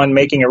is the one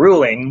making a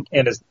ruling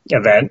in an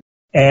event.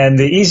 And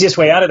the easiest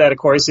way out of that, of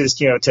course, is,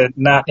 to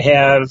not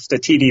have the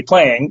TD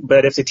playing.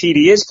 But if the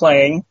TD is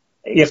playing,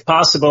 if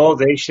possible,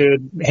 they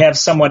should have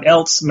someone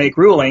else make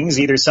rulings,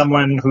 either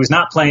someone who's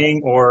not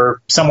playing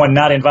or someone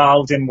not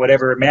involved in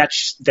whatever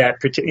match that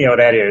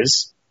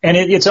is. And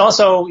it's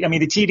also, the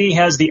TD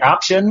has the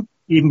option,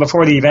 even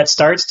before the event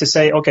starts, to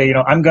say, okay,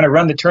 I'm going to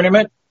run the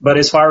tournament, but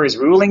as far as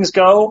rulings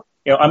go,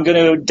 I'm going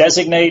to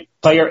designate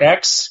player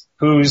X,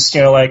 who's,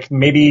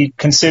 maybe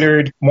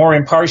considered more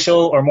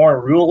impartial or more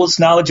rules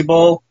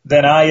knowledgeable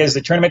than I as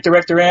the tournament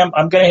director am.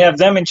 I'm going to have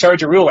them in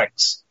charge of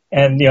rulings.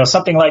 And,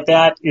 something like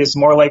that is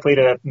more likely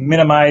to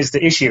minimize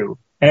the issue.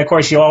 And of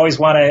course, you always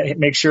want to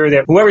make sure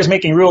that whoever's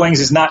making rulings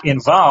is not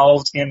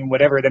involved in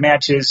whatever the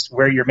match is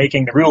where you're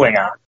making the ruling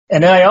on.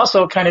 And then I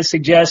also kind of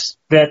suggest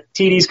that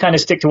TDs kind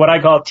of stick to what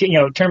I call,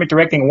 tournament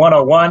directing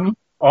 101.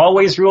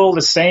 Always rule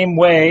the same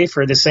way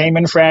for the same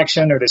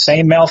infraction or the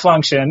same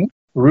malfunction.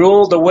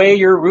 Rule the way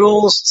your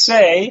rules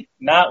say,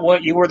 not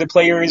what you or the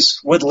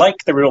players would like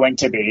the ruling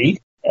to be.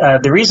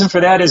 The reason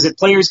for that is that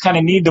players kind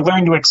of need to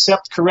learn to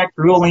accept correct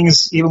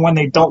rulings even when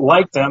they don't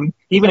like them,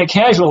 even at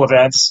casual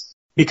events,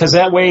 because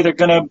that way they're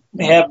going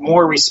to have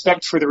more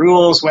respect for the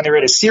rules when they're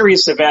at a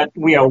serious event,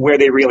 where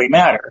they really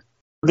matter.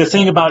 The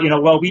thing about,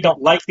 we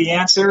don't like the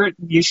answer,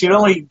 you should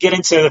only get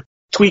into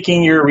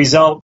tweaking your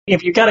result.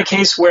 If you've got a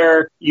case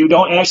where you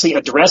don't actually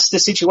address the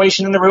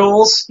situation in the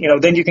rules,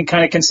 then you can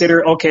kind of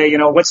consider, okay,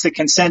 what's the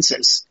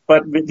consensus?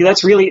 But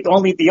that's really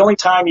the only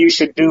time you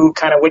should do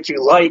kind of what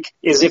you like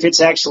is if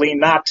it's actually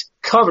not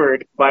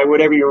covered by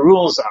whatever your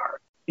rules are.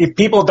 If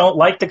people don't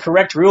like the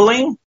correct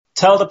ruling,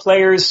 tell the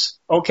players,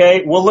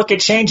 okay, we'll look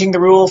at changing the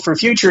rule for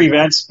future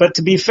events, but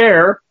to be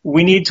fair,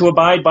 we need to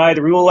abide by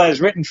the rule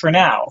as written for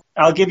now.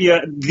 I'll give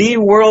you the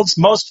world's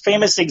most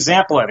famous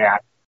example of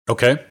that.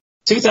 Okay.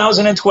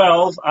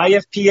 2012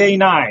 IFPA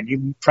 9.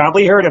 You've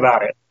probably heard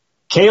about it.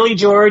 Kaylee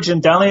George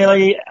and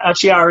Daniele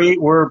Acciari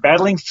were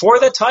battling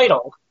for the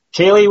title.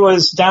 Kaylee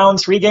was down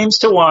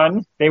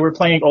 3-1. They were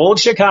playing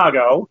Old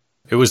Chicago.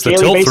 It was the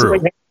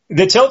tilt-through.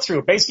 The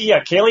tilt-through. Basically,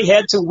 yeah, Kaylee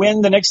had to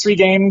win the next 3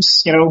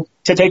 games, to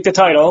take the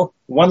title.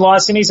 1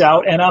 loss and he's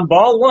out. And on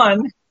ball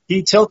 1,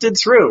 he tilted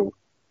through.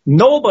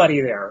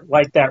 Nobody there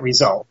liked that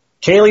result.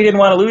 Kaylee didn't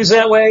want to lose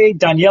that way.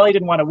 Daniele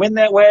didn't want to win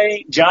that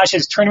way. Josh,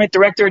 as tournament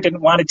director, didn't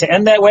want it to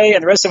end that way.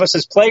 And the rest of us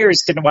as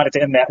players didn't want it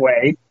to end that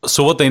way.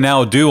 So what they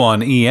now do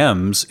on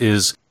EMs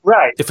is,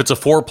 right, if it's a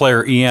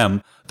 4-player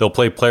EM, they'll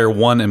play player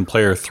 1 and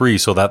player 3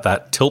 so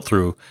that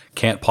tilt-through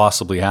can't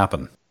possibly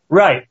happen.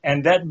 Right,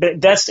 and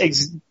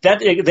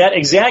that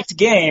exact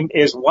game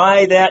is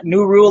why that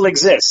new rule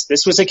exists.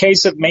 This was a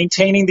case of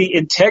maintaining the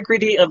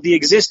integrity of the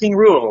existing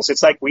rules.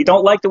 It's like, we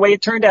don't like the way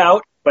it turned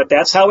out, but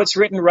that's how it's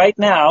written right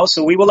now,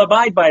 so we will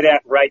abide by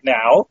that right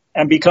now.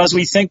 And because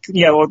we think,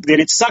 that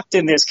it sucked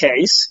in this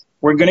case,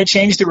 we're going to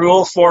change the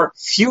rule for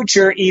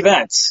future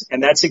events.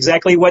 And that's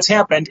exactly what's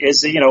happened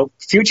is,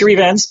 future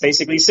events,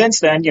 basically since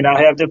then,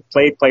 have to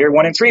play player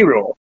 1 and 3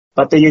 rule.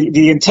 But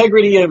the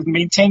integrity of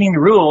maintaining the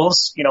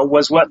rules,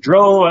 was what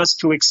drove us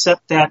to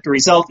accept that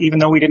result, even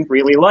though we didn't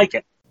really like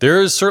it.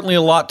 There is certainly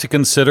a lot to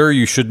consider.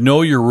 You should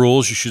know your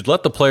rules. You should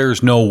let the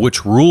players know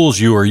which rules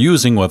you are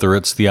using, whether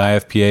it's the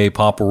IFPA,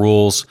 PAPA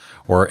rules,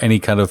 or any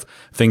kind of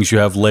things you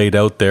have laid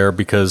out there,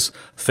 because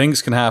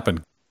things can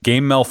happen.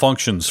 Game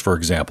malfunctions, for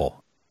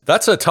example.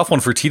 That's a tough one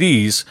for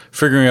TDs,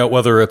 figuring out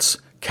whether it's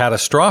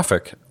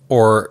catastrophic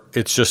or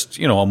it's just,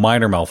 a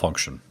minor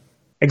malfunction.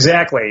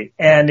 Exactly.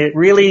 And it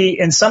really,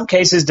 in some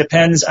cases,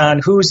 depends on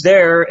who's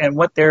there and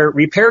what their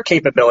repair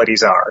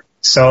capabilities are.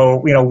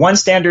 So, one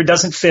standard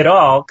doesn't fit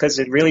all because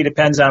it really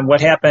depends on what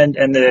happened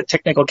and the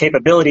technical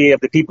capability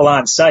of the people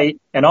on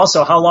site, and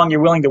also how long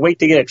you're willing to wait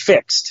to get it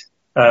fixed.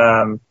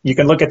 You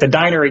can look at the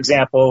diner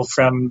example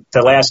from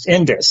the last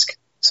INDISC.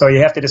 So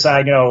you have to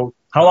decide,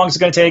 how long is it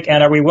going to take,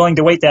 and are we willing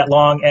to wait that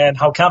long, and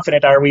how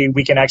confident are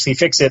we can actually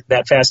fix it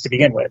that fast to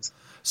begin with?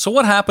 So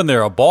what happened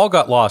there? A ball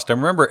got lost. I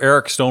remember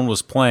Eric Stone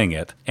was playing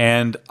it,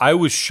 and I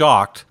was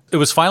shocked. It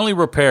was finally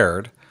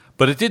repaired,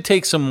 but it did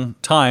take some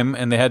time,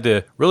 and they had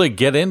to really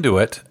get into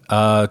it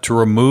to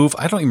remove.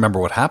 I don't even remember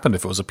what happened,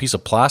 if it was a piece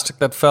of plastic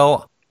that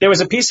fell. There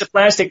was a piece of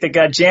plastic that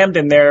got jammed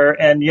in there,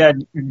 and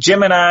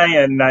Jim and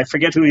I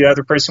forget who the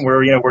other person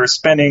were, were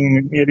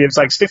spending, it was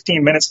like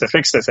 15 minutes to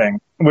fix the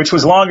thing, which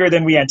was longer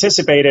than we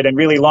anticipated and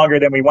really longer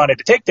than we wanted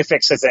to take to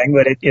fix the thing,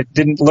 but it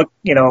didn't look,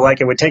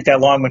 like it would take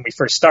that long when we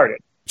first started.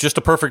 Just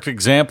a perfect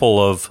example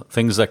of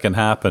things that can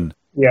happen.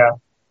 Yeah.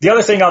 The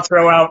other thing I'll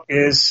throw out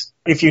is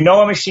if a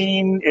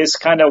machine is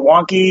kind of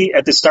wonky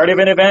at the start of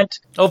an event,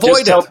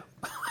 avoid it.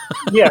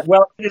 Yeah,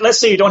 well, let's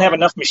say you don't have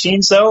enough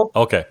machines, though.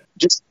 Okay.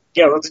 Just,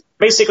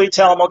 basically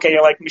tell them,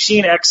 okay, like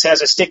machine X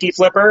has a sticky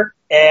flipper,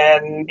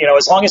 and,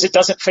 as long as it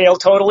doesn't fail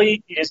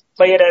totally, you just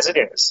play it as it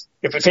is.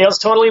 If it fails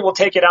totally, we'll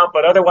take it out,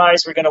 but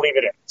otherwise we're going to leave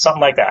it in.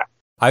 Something like that.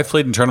 I've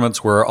played in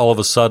tournaments where all of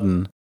a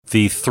sudden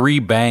the 3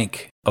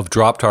 bank of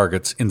drop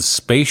targets in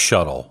Space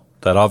Shuttle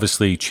that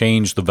obviously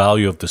changed the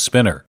value of the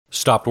spinner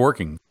stopped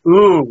working.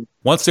 Ooh.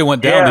 Once they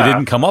went down, they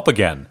didn't come up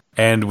again.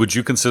 And would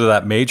you consider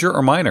that major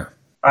or minor?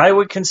 I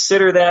would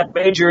consider that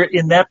major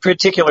in that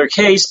particular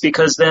case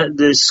because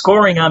the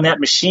scoring on that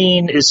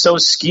machine is so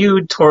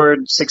skewed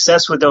toward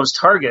success with those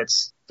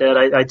targets that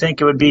I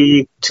think it would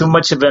be too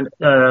much of an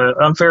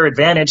unfair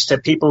advantage to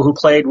people who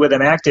played with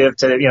them active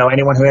to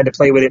anyone who had to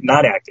play with it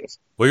not active.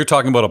 Well, you're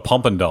talking about a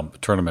pump and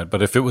dump tournament,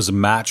 but if it was a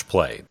match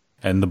play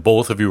and the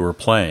both of you were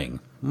playing,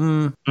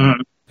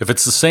 if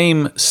it's the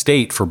same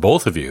state for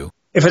both of you.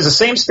 If it's the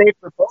same state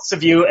for both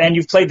of you and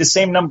you've played the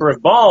same number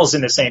of balls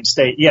in the same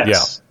state,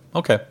 yes. Yeah.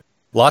 Okay.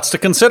 Lots to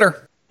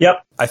consider.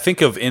 Yep. I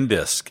think of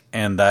Indisc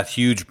and that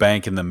huge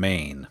bank in the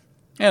main,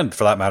 and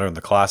for that matter in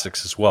the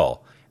classics as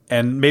well.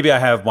 And maybe I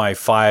have my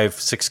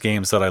 5-6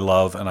 games that I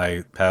love, and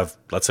I have,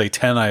 let's say,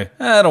 10 I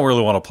don't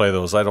really want to play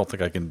those. I don't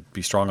think I can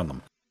be strong on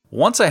them.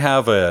 Once I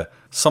have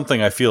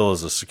something I feel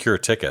is a secure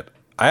ticket,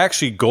 I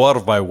actually go out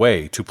of my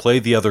way to play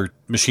the other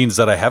machines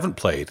that I haven't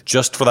played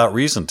just for that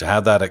reason, to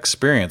have that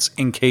experience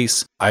in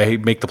case I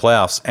make the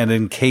playoffs and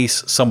in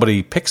case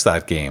somebody picks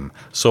that game.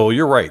 So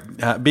you're right.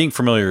 Being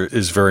familiar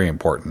is very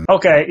important.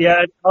 Okay.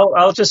 Yeah.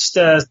 I'll just,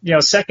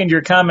 second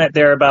your comment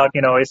there about,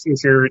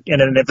 if you're in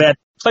an event,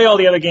 play all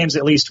the other games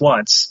at least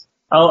once.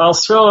 I'll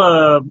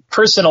throw a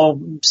personal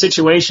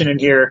situation in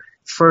here.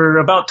 For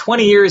about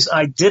 20 years,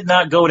 I did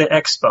not go to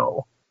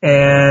Expo.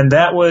 And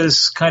that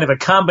was kind of a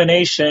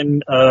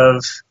combination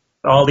of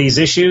all these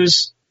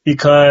issues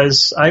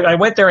because I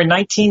went there in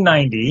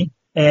 1990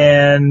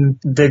 and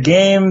the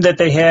game that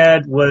they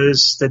had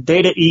was the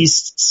Data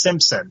East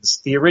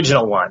Simpsons, the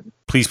original one.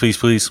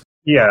 Please.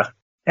 Yeah.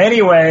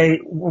 Anyway,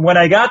 when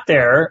I got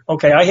there,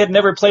 I had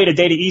never played a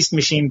Data East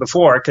machine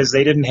before because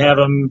they didn't have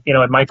them, in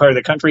my part of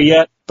the country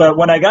yet. But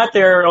when I got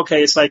there,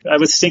 it's like I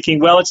was thinking,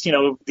 well, it's,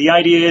 the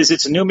idea is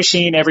it's a new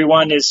machine.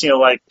 Everyone is,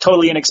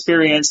 totally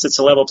inexperienced. It's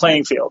a level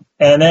playing field.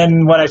 And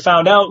then what I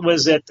found out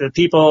was that the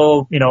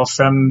people,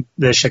 from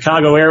the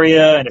Chicago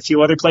area and a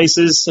few other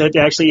places had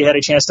actually had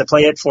a chance to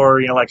play it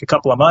for, a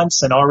couple of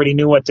months and already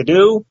knew what to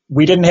do.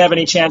 We didn't have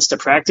any chance to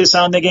practice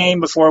on the game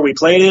before we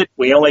played it.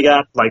 We only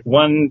got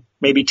 1,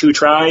 maybe 2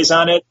 tries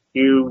on it.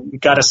 You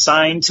got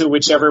assigned to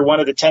whichever one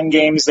of the 10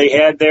 games they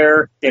had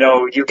there,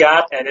 you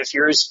got, and if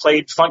yours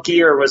played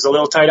funky or was a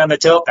little tight on the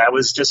tilt, that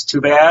was just too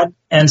bad.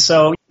 And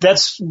so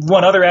that's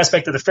one other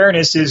aspect of the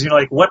fairness is,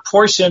 what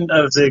portion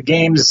of the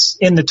games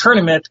in the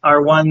tournament are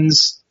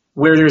ones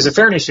where there's a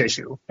fairness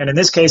issue. And in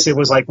this case, it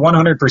was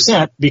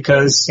 100%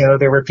 because,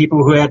 there were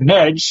people who had an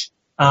edge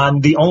on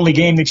the only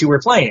game that you were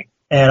playing.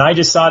 And I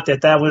just thought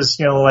that was,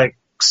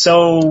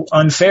 so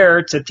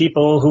unfair to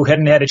people who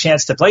hadn't had a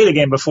chance to play the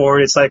game before.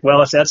 It's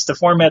well, if that's the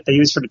format they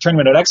use for the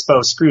tournament at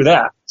Expo, screw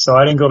that. So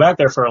I didn't go back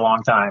there for a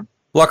long time.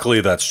 Luckily,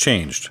 that's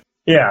changed.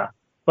 Yeah.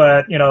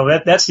 But,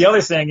 that's the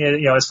other thing,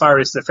 as far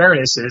as the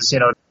fairness is,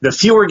 the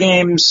fewer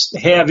games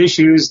have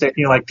issues that,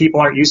 people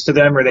aren't used to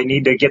them or they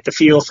need to get the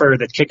feel for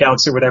the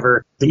kickouts or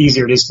whatever, the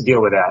easier it is to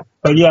deal with that.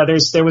 But yeah,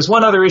 there was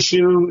one other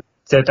issue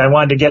that I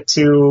wanted to get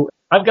to.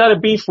 I've got a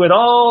beef with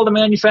all the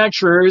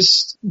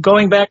manufacturers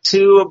going back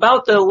to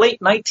about the late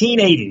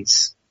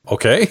 1980s.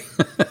 Okay.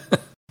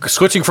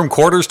 Switching from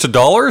quarters to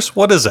dollars?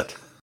 What is it?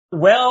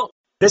 Well,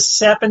 this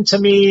happened to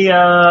me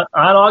on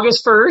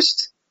August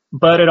 1st,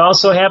 but it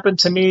also happened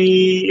to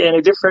me in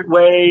a different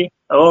way,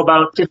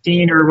 about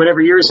 15 or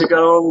whatever years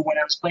ago when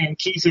I was playing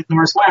Keith at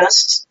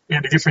Northwest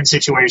in a different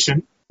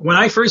situation. When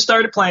I first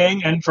started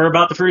playing, and for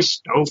about the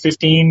first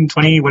 15,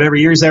 20, whatever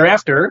years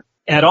thereafter,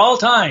 at all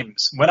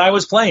times when I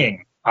was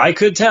playing, I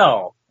could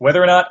tell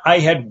whether or not I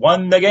had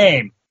won the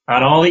game.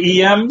 On all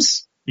the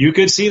EMs, you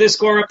could see the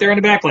score up there in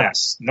the back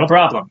glass. No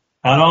problem.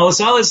 On all the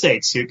solid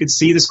states, you could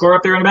see the score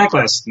up there in the back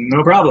glass.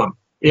 No problem.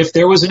 If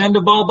there was an end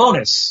of ball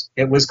bonus,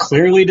 it was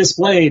clearly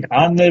displayed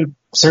on the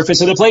surface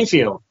of the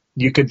playfield.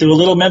 You could do a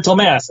little mental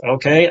math.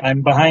 Okay,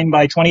 I'm behind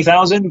by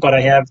 20,000, but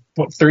I have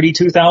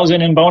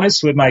 32,000 in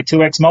bonus with my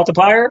 2x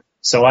multiplier.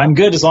 So I'm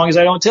good as long as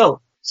I don't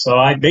tilt. So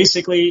I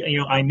basically,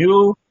 I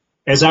knew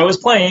as I was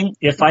playing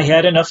if I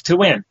had enough to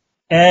win.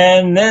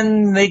 And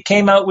then they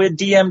came out with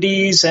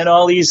DMDs and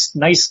all these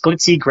nice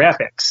glitzy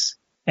graphics.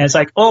 And it's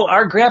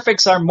our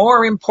graphics are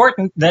more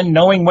important than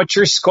knowing what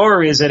your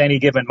score is at any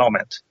given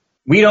moment.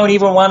 We don't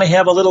even want to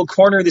have a little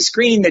corner of the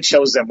screen that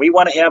shows them. We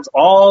want to have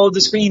all of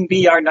the screen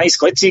be our nice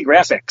glitzy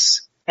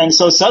graphics. And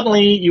so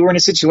suddenly you were in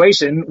a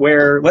situation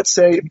where, let's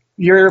say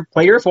you're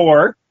player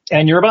 4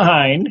 and you're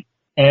behind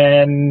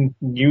and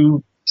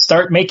you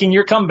start making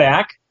your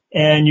comeback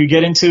and you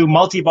get into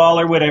multi-ball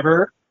or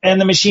whatever. and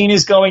the machine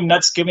is going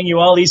nuts, giving you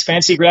all these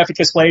fancy graphic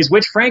displays,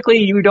 which frankly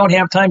you don't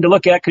have time to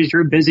look at because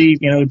you're busy,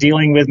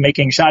 dealing with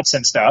making shots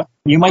and stuff.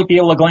 You might be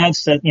able to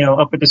glance at,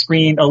 up at the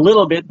screen a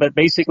little bit, but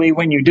basically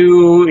when you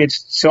do,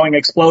 it's showing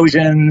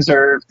explosions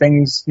or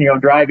things,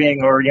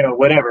 driving or,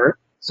 whatever.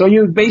 So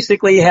you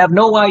basically have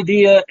no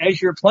idea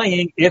as you're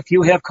playing if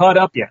you have caught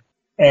up yet.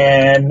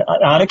 And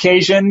on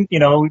occasion,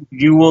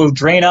 you will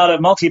drain out a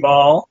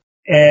multi-ball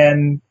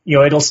and,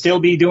 it'll still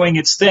be doing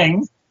its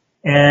thing.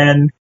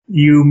 And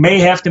you may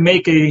have to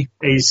make a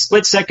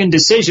split-second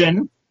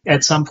decision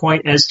at some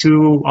point as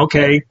to,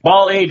 okay,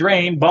 ball A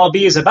drained, ball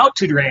B is about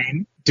to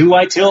drain. Do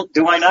I tilt?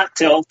 Do I not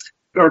tilt?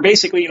 Or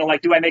basically,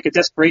 do I make a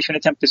desperation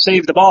attempt to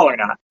save the ball or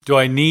not? Do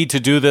I need to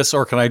do this,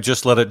 or can I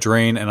just let it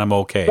drain and I'm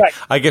okay? Right.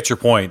 I get your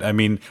point. I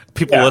mean,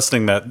 people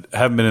listening that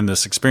haven't been in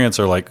this experience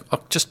are like,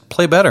 oh, just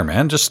play better,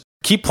 man. Just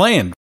keep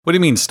playing. What do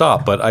you mean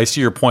stop? But I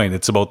see your point.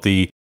 It's about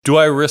do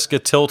I risk a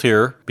tilt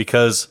here?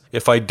 Because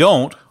if I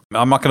don't,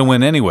 I'm not going to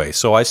win anyway.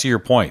 So I see your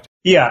point.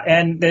 Yeah,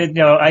 and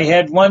I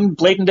had one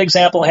blatant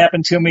example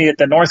happen to me at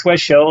the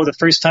Northwest Show the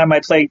first time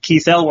I played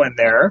Keith Elwin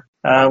there.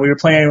 We were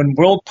playing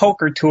World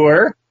Poker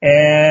Tour,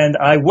 and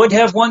I would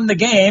have won the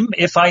game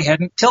if I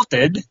hadn't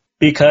tilted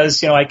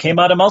because, I came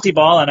out of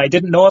multi-ball and I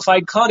didn't know if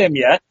I'd caught him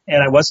yet,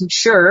 and I wasn't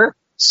sure.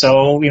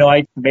 So,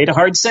 I made a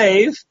hard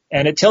save,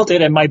 and it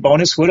tilted, and my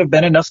bonus would have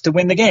been enough to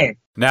win the game.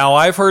 Now,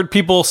 I've heard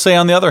people say,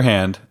 on the other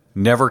hand,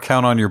 never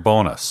count on your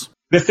bonus.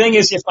 The thing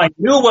is, if I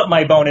knew what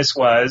my bonus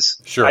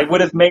was, sure, I would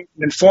have made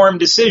an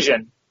informed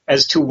decision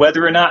as to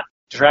whether or not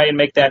to try and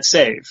make that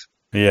save.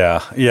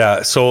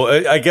 Yeah. So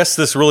I guess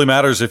this really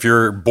matters if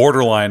you're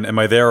borderline, am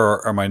I there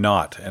or am I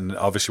not? And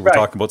obviously we're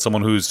talking about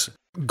someone who's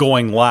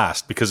going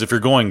last, because if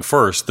you're going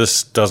first,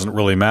 this doesn't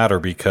really matter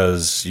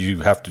because you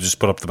have to just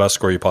put up the best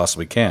score you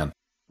possibly can.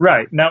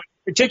 Right. Now,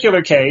 in a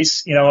particular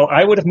case,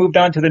 I would have moved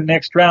on to the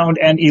next round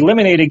and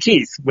eliminated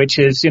Keith, which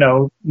is,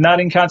 not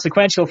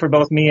inconsequential for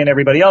both me and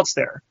everybody else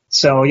there.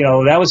 So,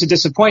 that was a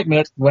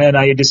disappointment when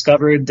I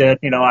discovered that,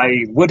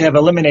 I would have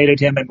eliminated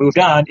him and moved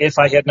on if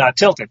I had not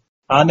tilted.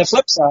 On the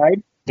flip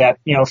side, that,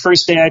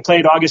 first day I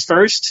played August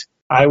 1st,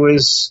 I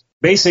was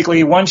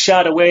basically one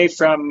shot away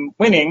from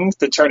winning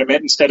the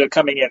tournament instead of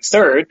coming in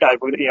third. I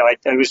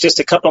was just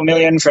a couple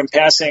million from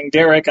passing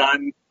Derek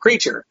on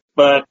Creature.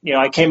 But,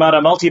 I came out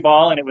on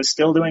multi-ball and it was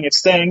still doing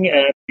its thing.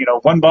 And,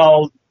 one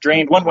ball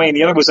drained one way and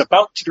the other was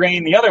about to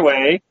drain the other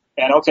way.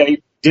 And,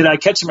 okay, did I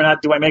catch him or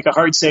not? Do I make a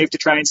hard save to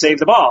try and save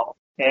the ball?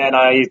 And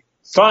I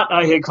thought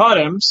I had caught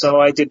him,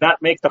 so I did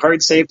not make the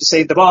hard save to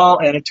save the ball.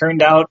 And it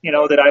turned out,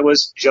 that I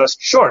was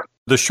just short.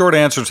 The short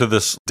answer to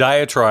this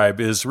diatribe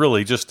is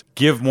really just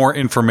give more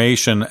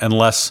information and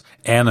less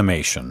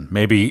animation.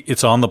 Maybe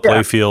it's on the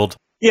playfield.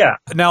 Yeah.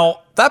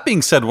 Now, that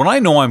being said, when I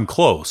know I'm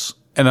close,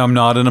 and I'm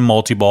not in a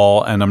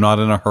multi-ball, and I'm not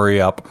in a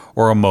hurry up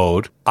or a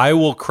mode, I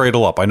will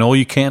cradle up. I know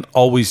you can't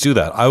always do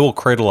that. I will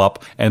cradle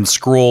up and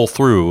scroll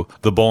through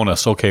the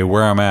bonus. Okay,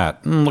 where I'm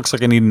at. Looks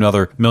like I need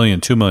another million,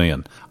 2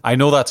 million. I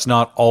know that's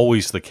not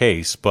always the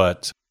case,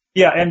 but...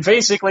 Yeah, and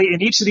basically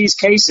in each of these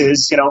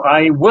cases,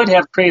 I would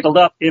have cradled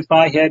up if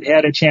I had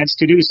had a chance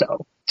to do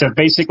so. To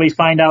basically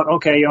find out,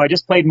 okay, I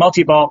just played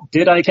multi-ball.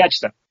 Did I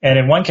catch them? And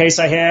in one case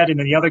I had, and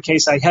in the other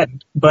case I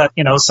hadn't. But,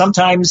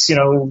 sometimes,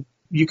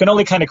 you can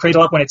only kind of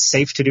cradle up when it's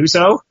safe to do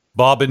so.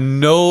 Bob, in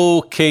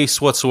no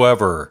case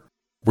whatsoever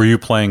were you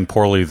playing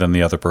poorly than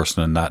the other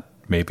person, and that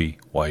may be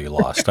why you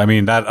lost. I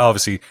mean, that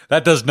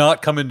does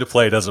not come into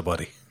play, does it,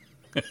 buddy?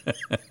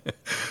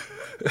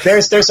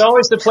 There's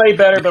always the play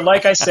better, but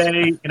like I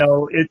say,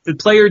 the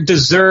player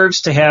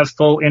deserves to have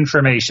full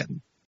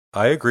information.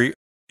 I agree.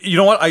 You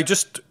know what? I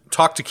just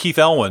talked to Keith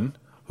Elwin,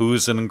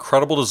 who's an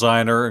incredible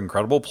designer,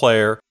 incredible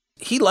player.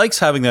 He likes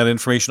having that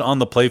information on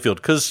the playfield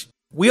because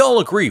we all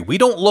agree. We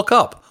don't look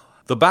up.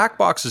 The back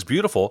box is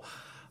beautiful.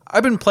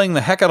 I've been playing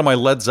the heck out of my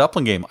Led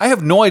Zeppelin game. I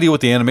have no idea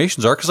what the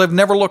animations are because I've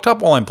never looked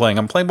up while I'm playing.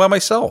 I'm playing by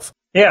myself.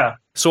 Yeah.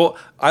 So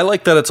I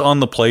like that it's on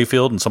the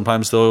playfield, and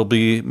sometimes there'll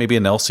be maybe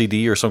an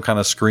LCD or some kind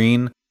of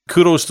screen.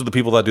 Kudos to the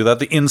people that do that.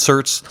 The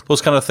inserts,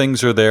 those kind of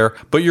things are there.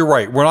 But you're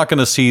right. We're not going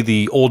to see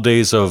the old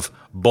days of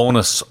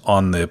bonus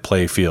on the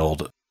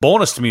playfield.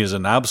 Bonus to me is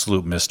an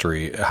absolute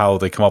mystery, how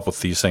they come up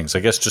with these things. I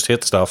guess just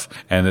hit stuff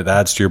and it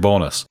adds to your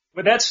bonus.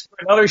 But that's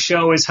another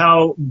show is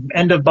how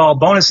end of ball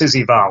bonuses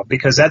evolve,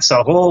 because that's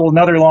a whole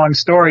another long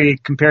story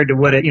compared to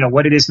what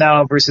it is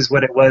now versus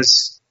what it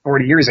was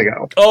 40 years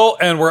ago. Oh,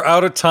 and we're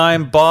out of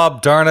time,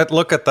 Bob. Darn it.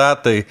 Look at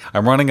that.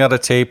 I'm running out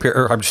of tape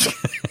here. I'm just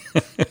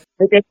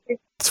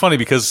It's funny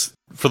because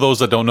for those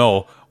that don't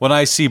know, when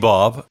I see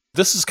Bob,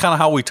 this is kind of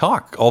how we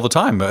talk all the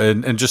time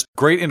and just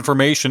great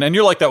information. And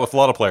you're like that with a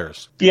lot of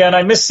players. Yeah, and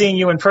I miss seeing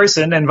you in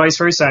person and vice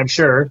versa, I'm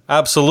sure.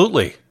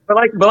 Absolutely.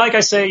 But like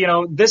I say,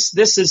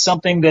 this is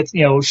something that,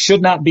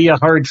 should not be a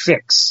hard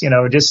fix.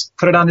 Just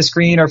put it on the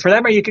screen, or for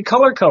that matter, you could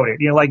color code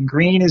it. Like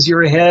green is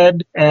you're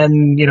ahead,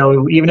 and,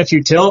 even if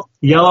you tilt,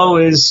 yellow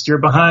is you're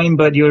behind,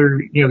 but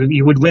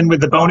you would win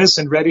with the bonus,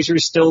 and red is you're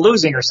still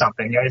losing or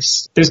something.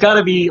 There's got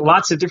to be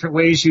lots of different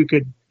ways you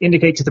could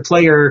indicate to the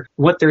player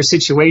what their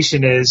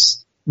situation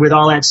is with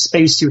all that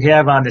space you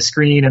have on the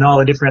screen and all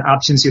the different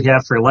options you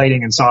have for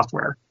lighting and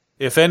software.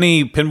 If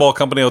any pinball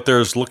company out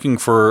there is looking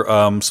for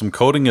some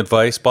coding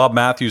advice, Bob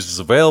Matthews is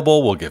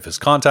available. We'll give his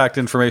contact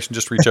information.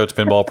 Just reach out to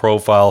Pinball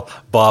Profile.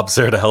 Bob's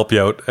there to help you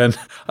out. And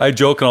I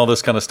joke and all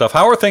this kind of stuff.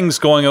 How are things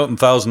going out in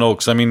Thousand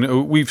Oaks? I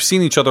mean, we've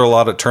seen each other a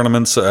lot at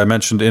tournaments. I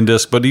mentioned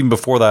Indisc, but even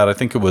before that,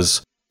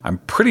 I'm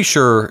pretty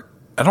sure,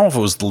 I don't know if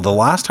it was the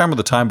last time or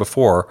the time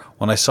before,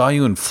 when I saw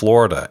you in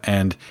Florida.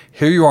 And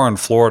here you are in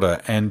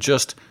Florida, and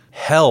just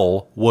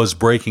hell was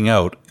breaking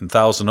out in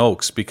Thousand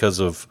Oaks because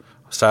of,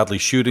 sadly,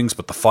 shootings,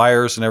 but the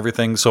fires and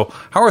everything. So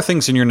how are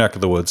things in your neck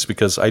of the woods?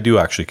 Because I do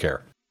actually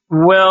care.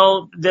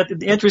 Well,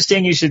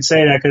 interesting you should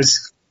say that,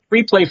 because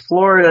Free Play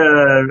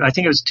Florida, I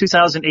think it was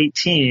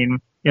 2018.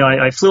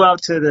 I flew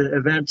out to the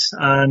event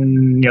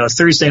on,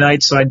 Thursday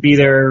night, so I'd be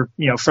there,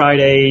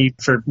 Friday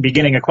for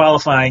beginning of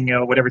qualifying,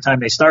 whatever time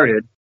they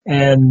started.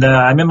 And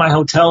I'm in my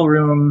hotel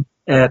room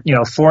at,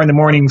 4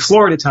 a.m.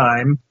 Florida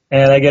time,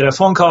 and I get a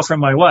phone call from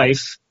my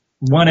wife,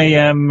 1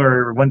 a.m.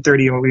 or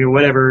 1:30 or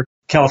whatever,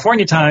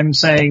 California time,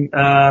 saying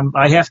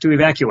I have to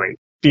evacuate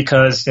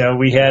because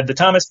we had the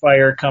Thomas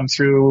fire come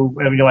through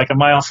like a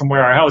mile from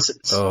where our house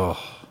is. Oh.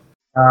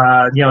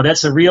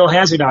 That's a real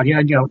hazard out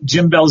here.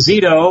 Jim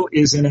Belzito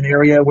is in an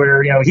area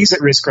where he's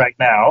at risk right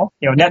now.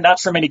 Not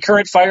from any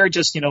current fire,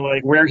 just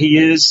like where he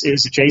is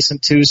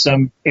adjacent to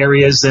some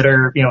areas that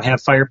are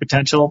have fire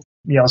potential.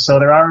 So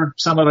there are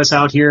some of us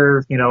out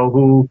here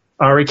who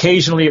are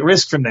occasionally at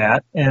risk from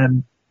that.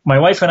 And my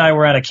wife and I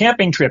were on a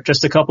camping trip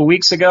just a couple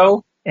weeks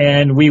ago.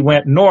 And we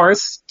went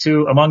north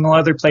to, among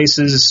other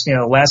places,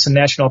 Lassen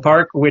National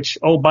Park, which,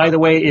 oh, by the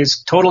way,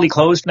 is totally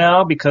closed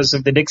now because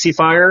of the Dixie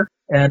Fire.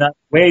 And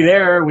way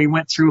there, we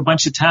went through a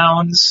bunch of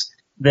towns.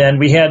 Then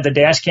we had the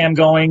dash cam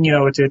going,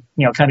 to,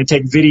 kind of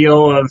take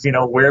video of,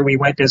 where we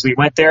went as we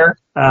went there.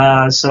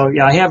 So,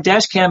 yeah, I have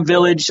dash cam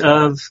village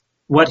of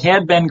what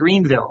had been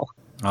Greenville.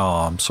 Oh,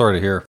 I'm sorry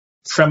to hear.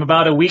 From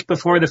about a week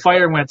before the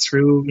fire went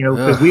through,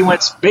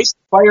 because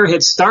basically fire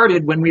had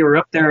started when we were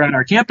up there on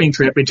our camping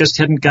trip. It just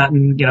hadn't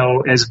gotten,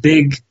 as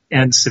big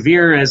and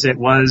severe as it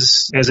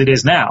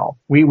is now.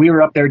 We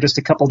were up there just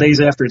a couple days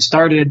after it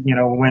started,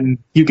 when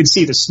you could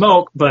see the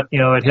smoke, but,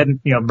 it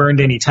hadn't, burned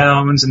any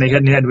towns and they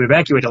hadn't had to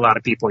evacuate a lot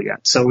of people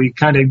yet. So we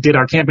kind of did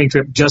our camping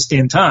trip just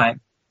in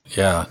time.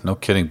 Yeah, no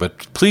kidding.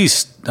 But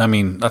please, I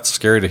mean, that's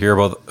scary to hear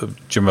about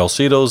Jim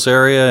Belzito's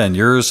area and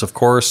yours, of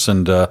course.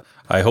 And,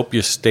 I hope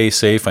you stay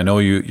safe. I know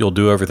you'll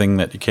do everything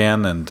that you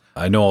can, and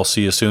I know I'll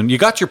see you soon. You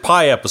got your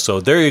pie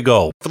episode. There you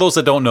go. For those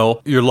that don't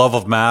know, your love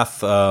of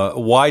math,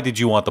 why did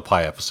you want the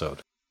pie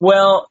episode?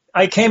 Well,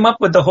 I came up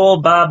with the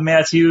whole Bob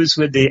Matthews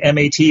with the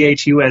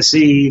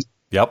MATHUSE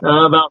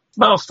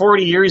about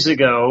 40 years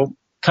ago.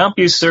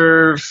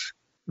 CompuServe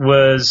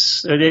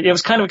was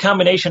kind of a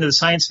combination of the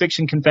science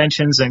fiction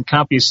conventions and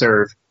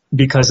CompuServe,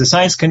 because the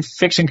science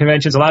fiction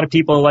conventions, a lot of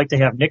people like to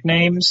have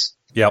nicknames.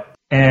 Yep.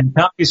 And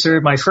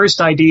CompuServe, my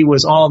first ID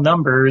was all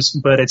numbers,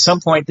 but at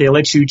some point they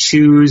let you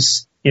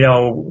choose,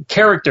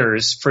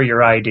 characters for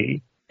your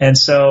ID. And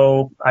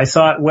so I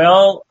thought,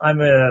 well,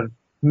 I'm a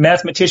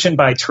mathematician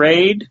by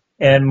trade,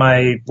 and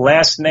my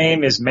last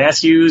name is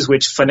Matthews,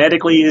 which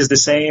phonetically is the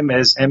same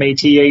as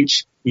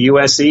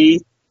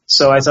MATHUSE.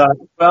 So I thought,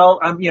 well,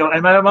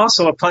 I'm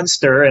also a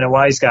punster and a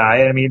wise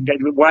guy. I mean,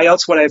 why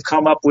else would I have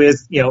come up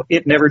with,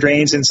 It Never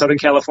Drains in Southern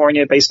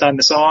California based on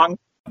the song?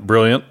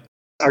 Brilliant.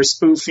 Our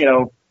spoof,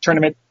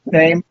 tournament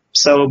name.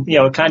 So,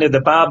 kind of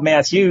the Bob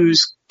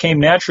Matthews came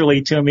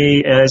naturally to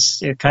me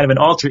as kind of an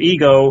alter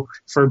ego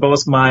for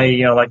both my,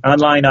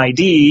 online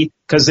ID,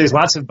 because there's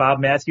lots of Bob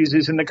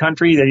Matthewses in the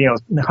country,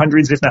 that,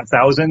 hundreds, if not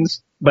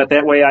thousands. But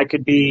that way I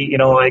could be,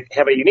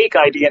 have a unique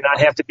ID and not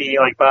have to be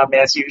like Bob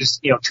Matthews,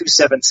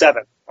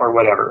 277 or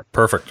whatever.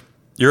 Perfect.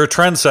 You're a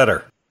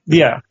trendsetter.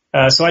 Yeah.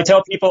 So I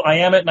tell people I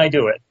am it and I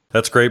do it.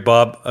 That's great,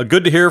 Bob.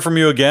 Good to hear from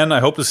you again. I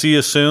hope to see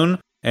you soon.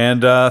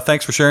 And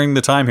thanks for sharing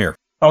the time here.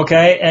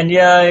 Okay. And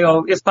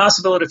if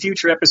possible at a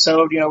future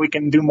episode, we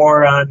can do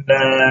more on,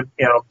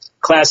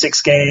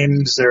 classics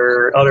games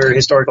or other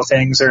historical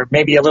things, or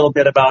maybe a little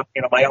bit about,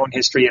 my own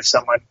history if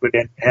someone would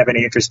have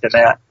any interest in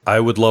that.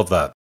 I would love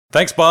that.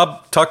 Thanks,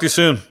 Bob. Talk to you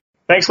soon.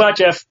 Thanks a lot,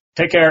 Jeff.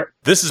 Take care.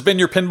 This has been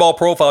your Pinball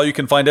Profile. You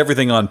can find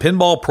everything on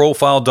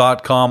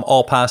pinballprofile.com,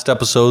 all past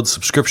episodes,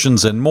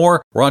 subscriptions, and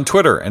more. We're on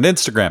Twitter and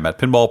Instagram at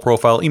Pinball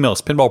Profile. Email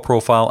us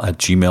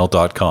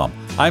pinballprofile@gmail.com.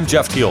 I'm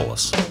Jeff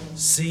Teolis.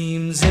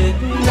 Seems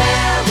it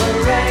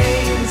never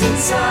rains in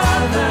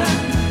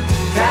Southern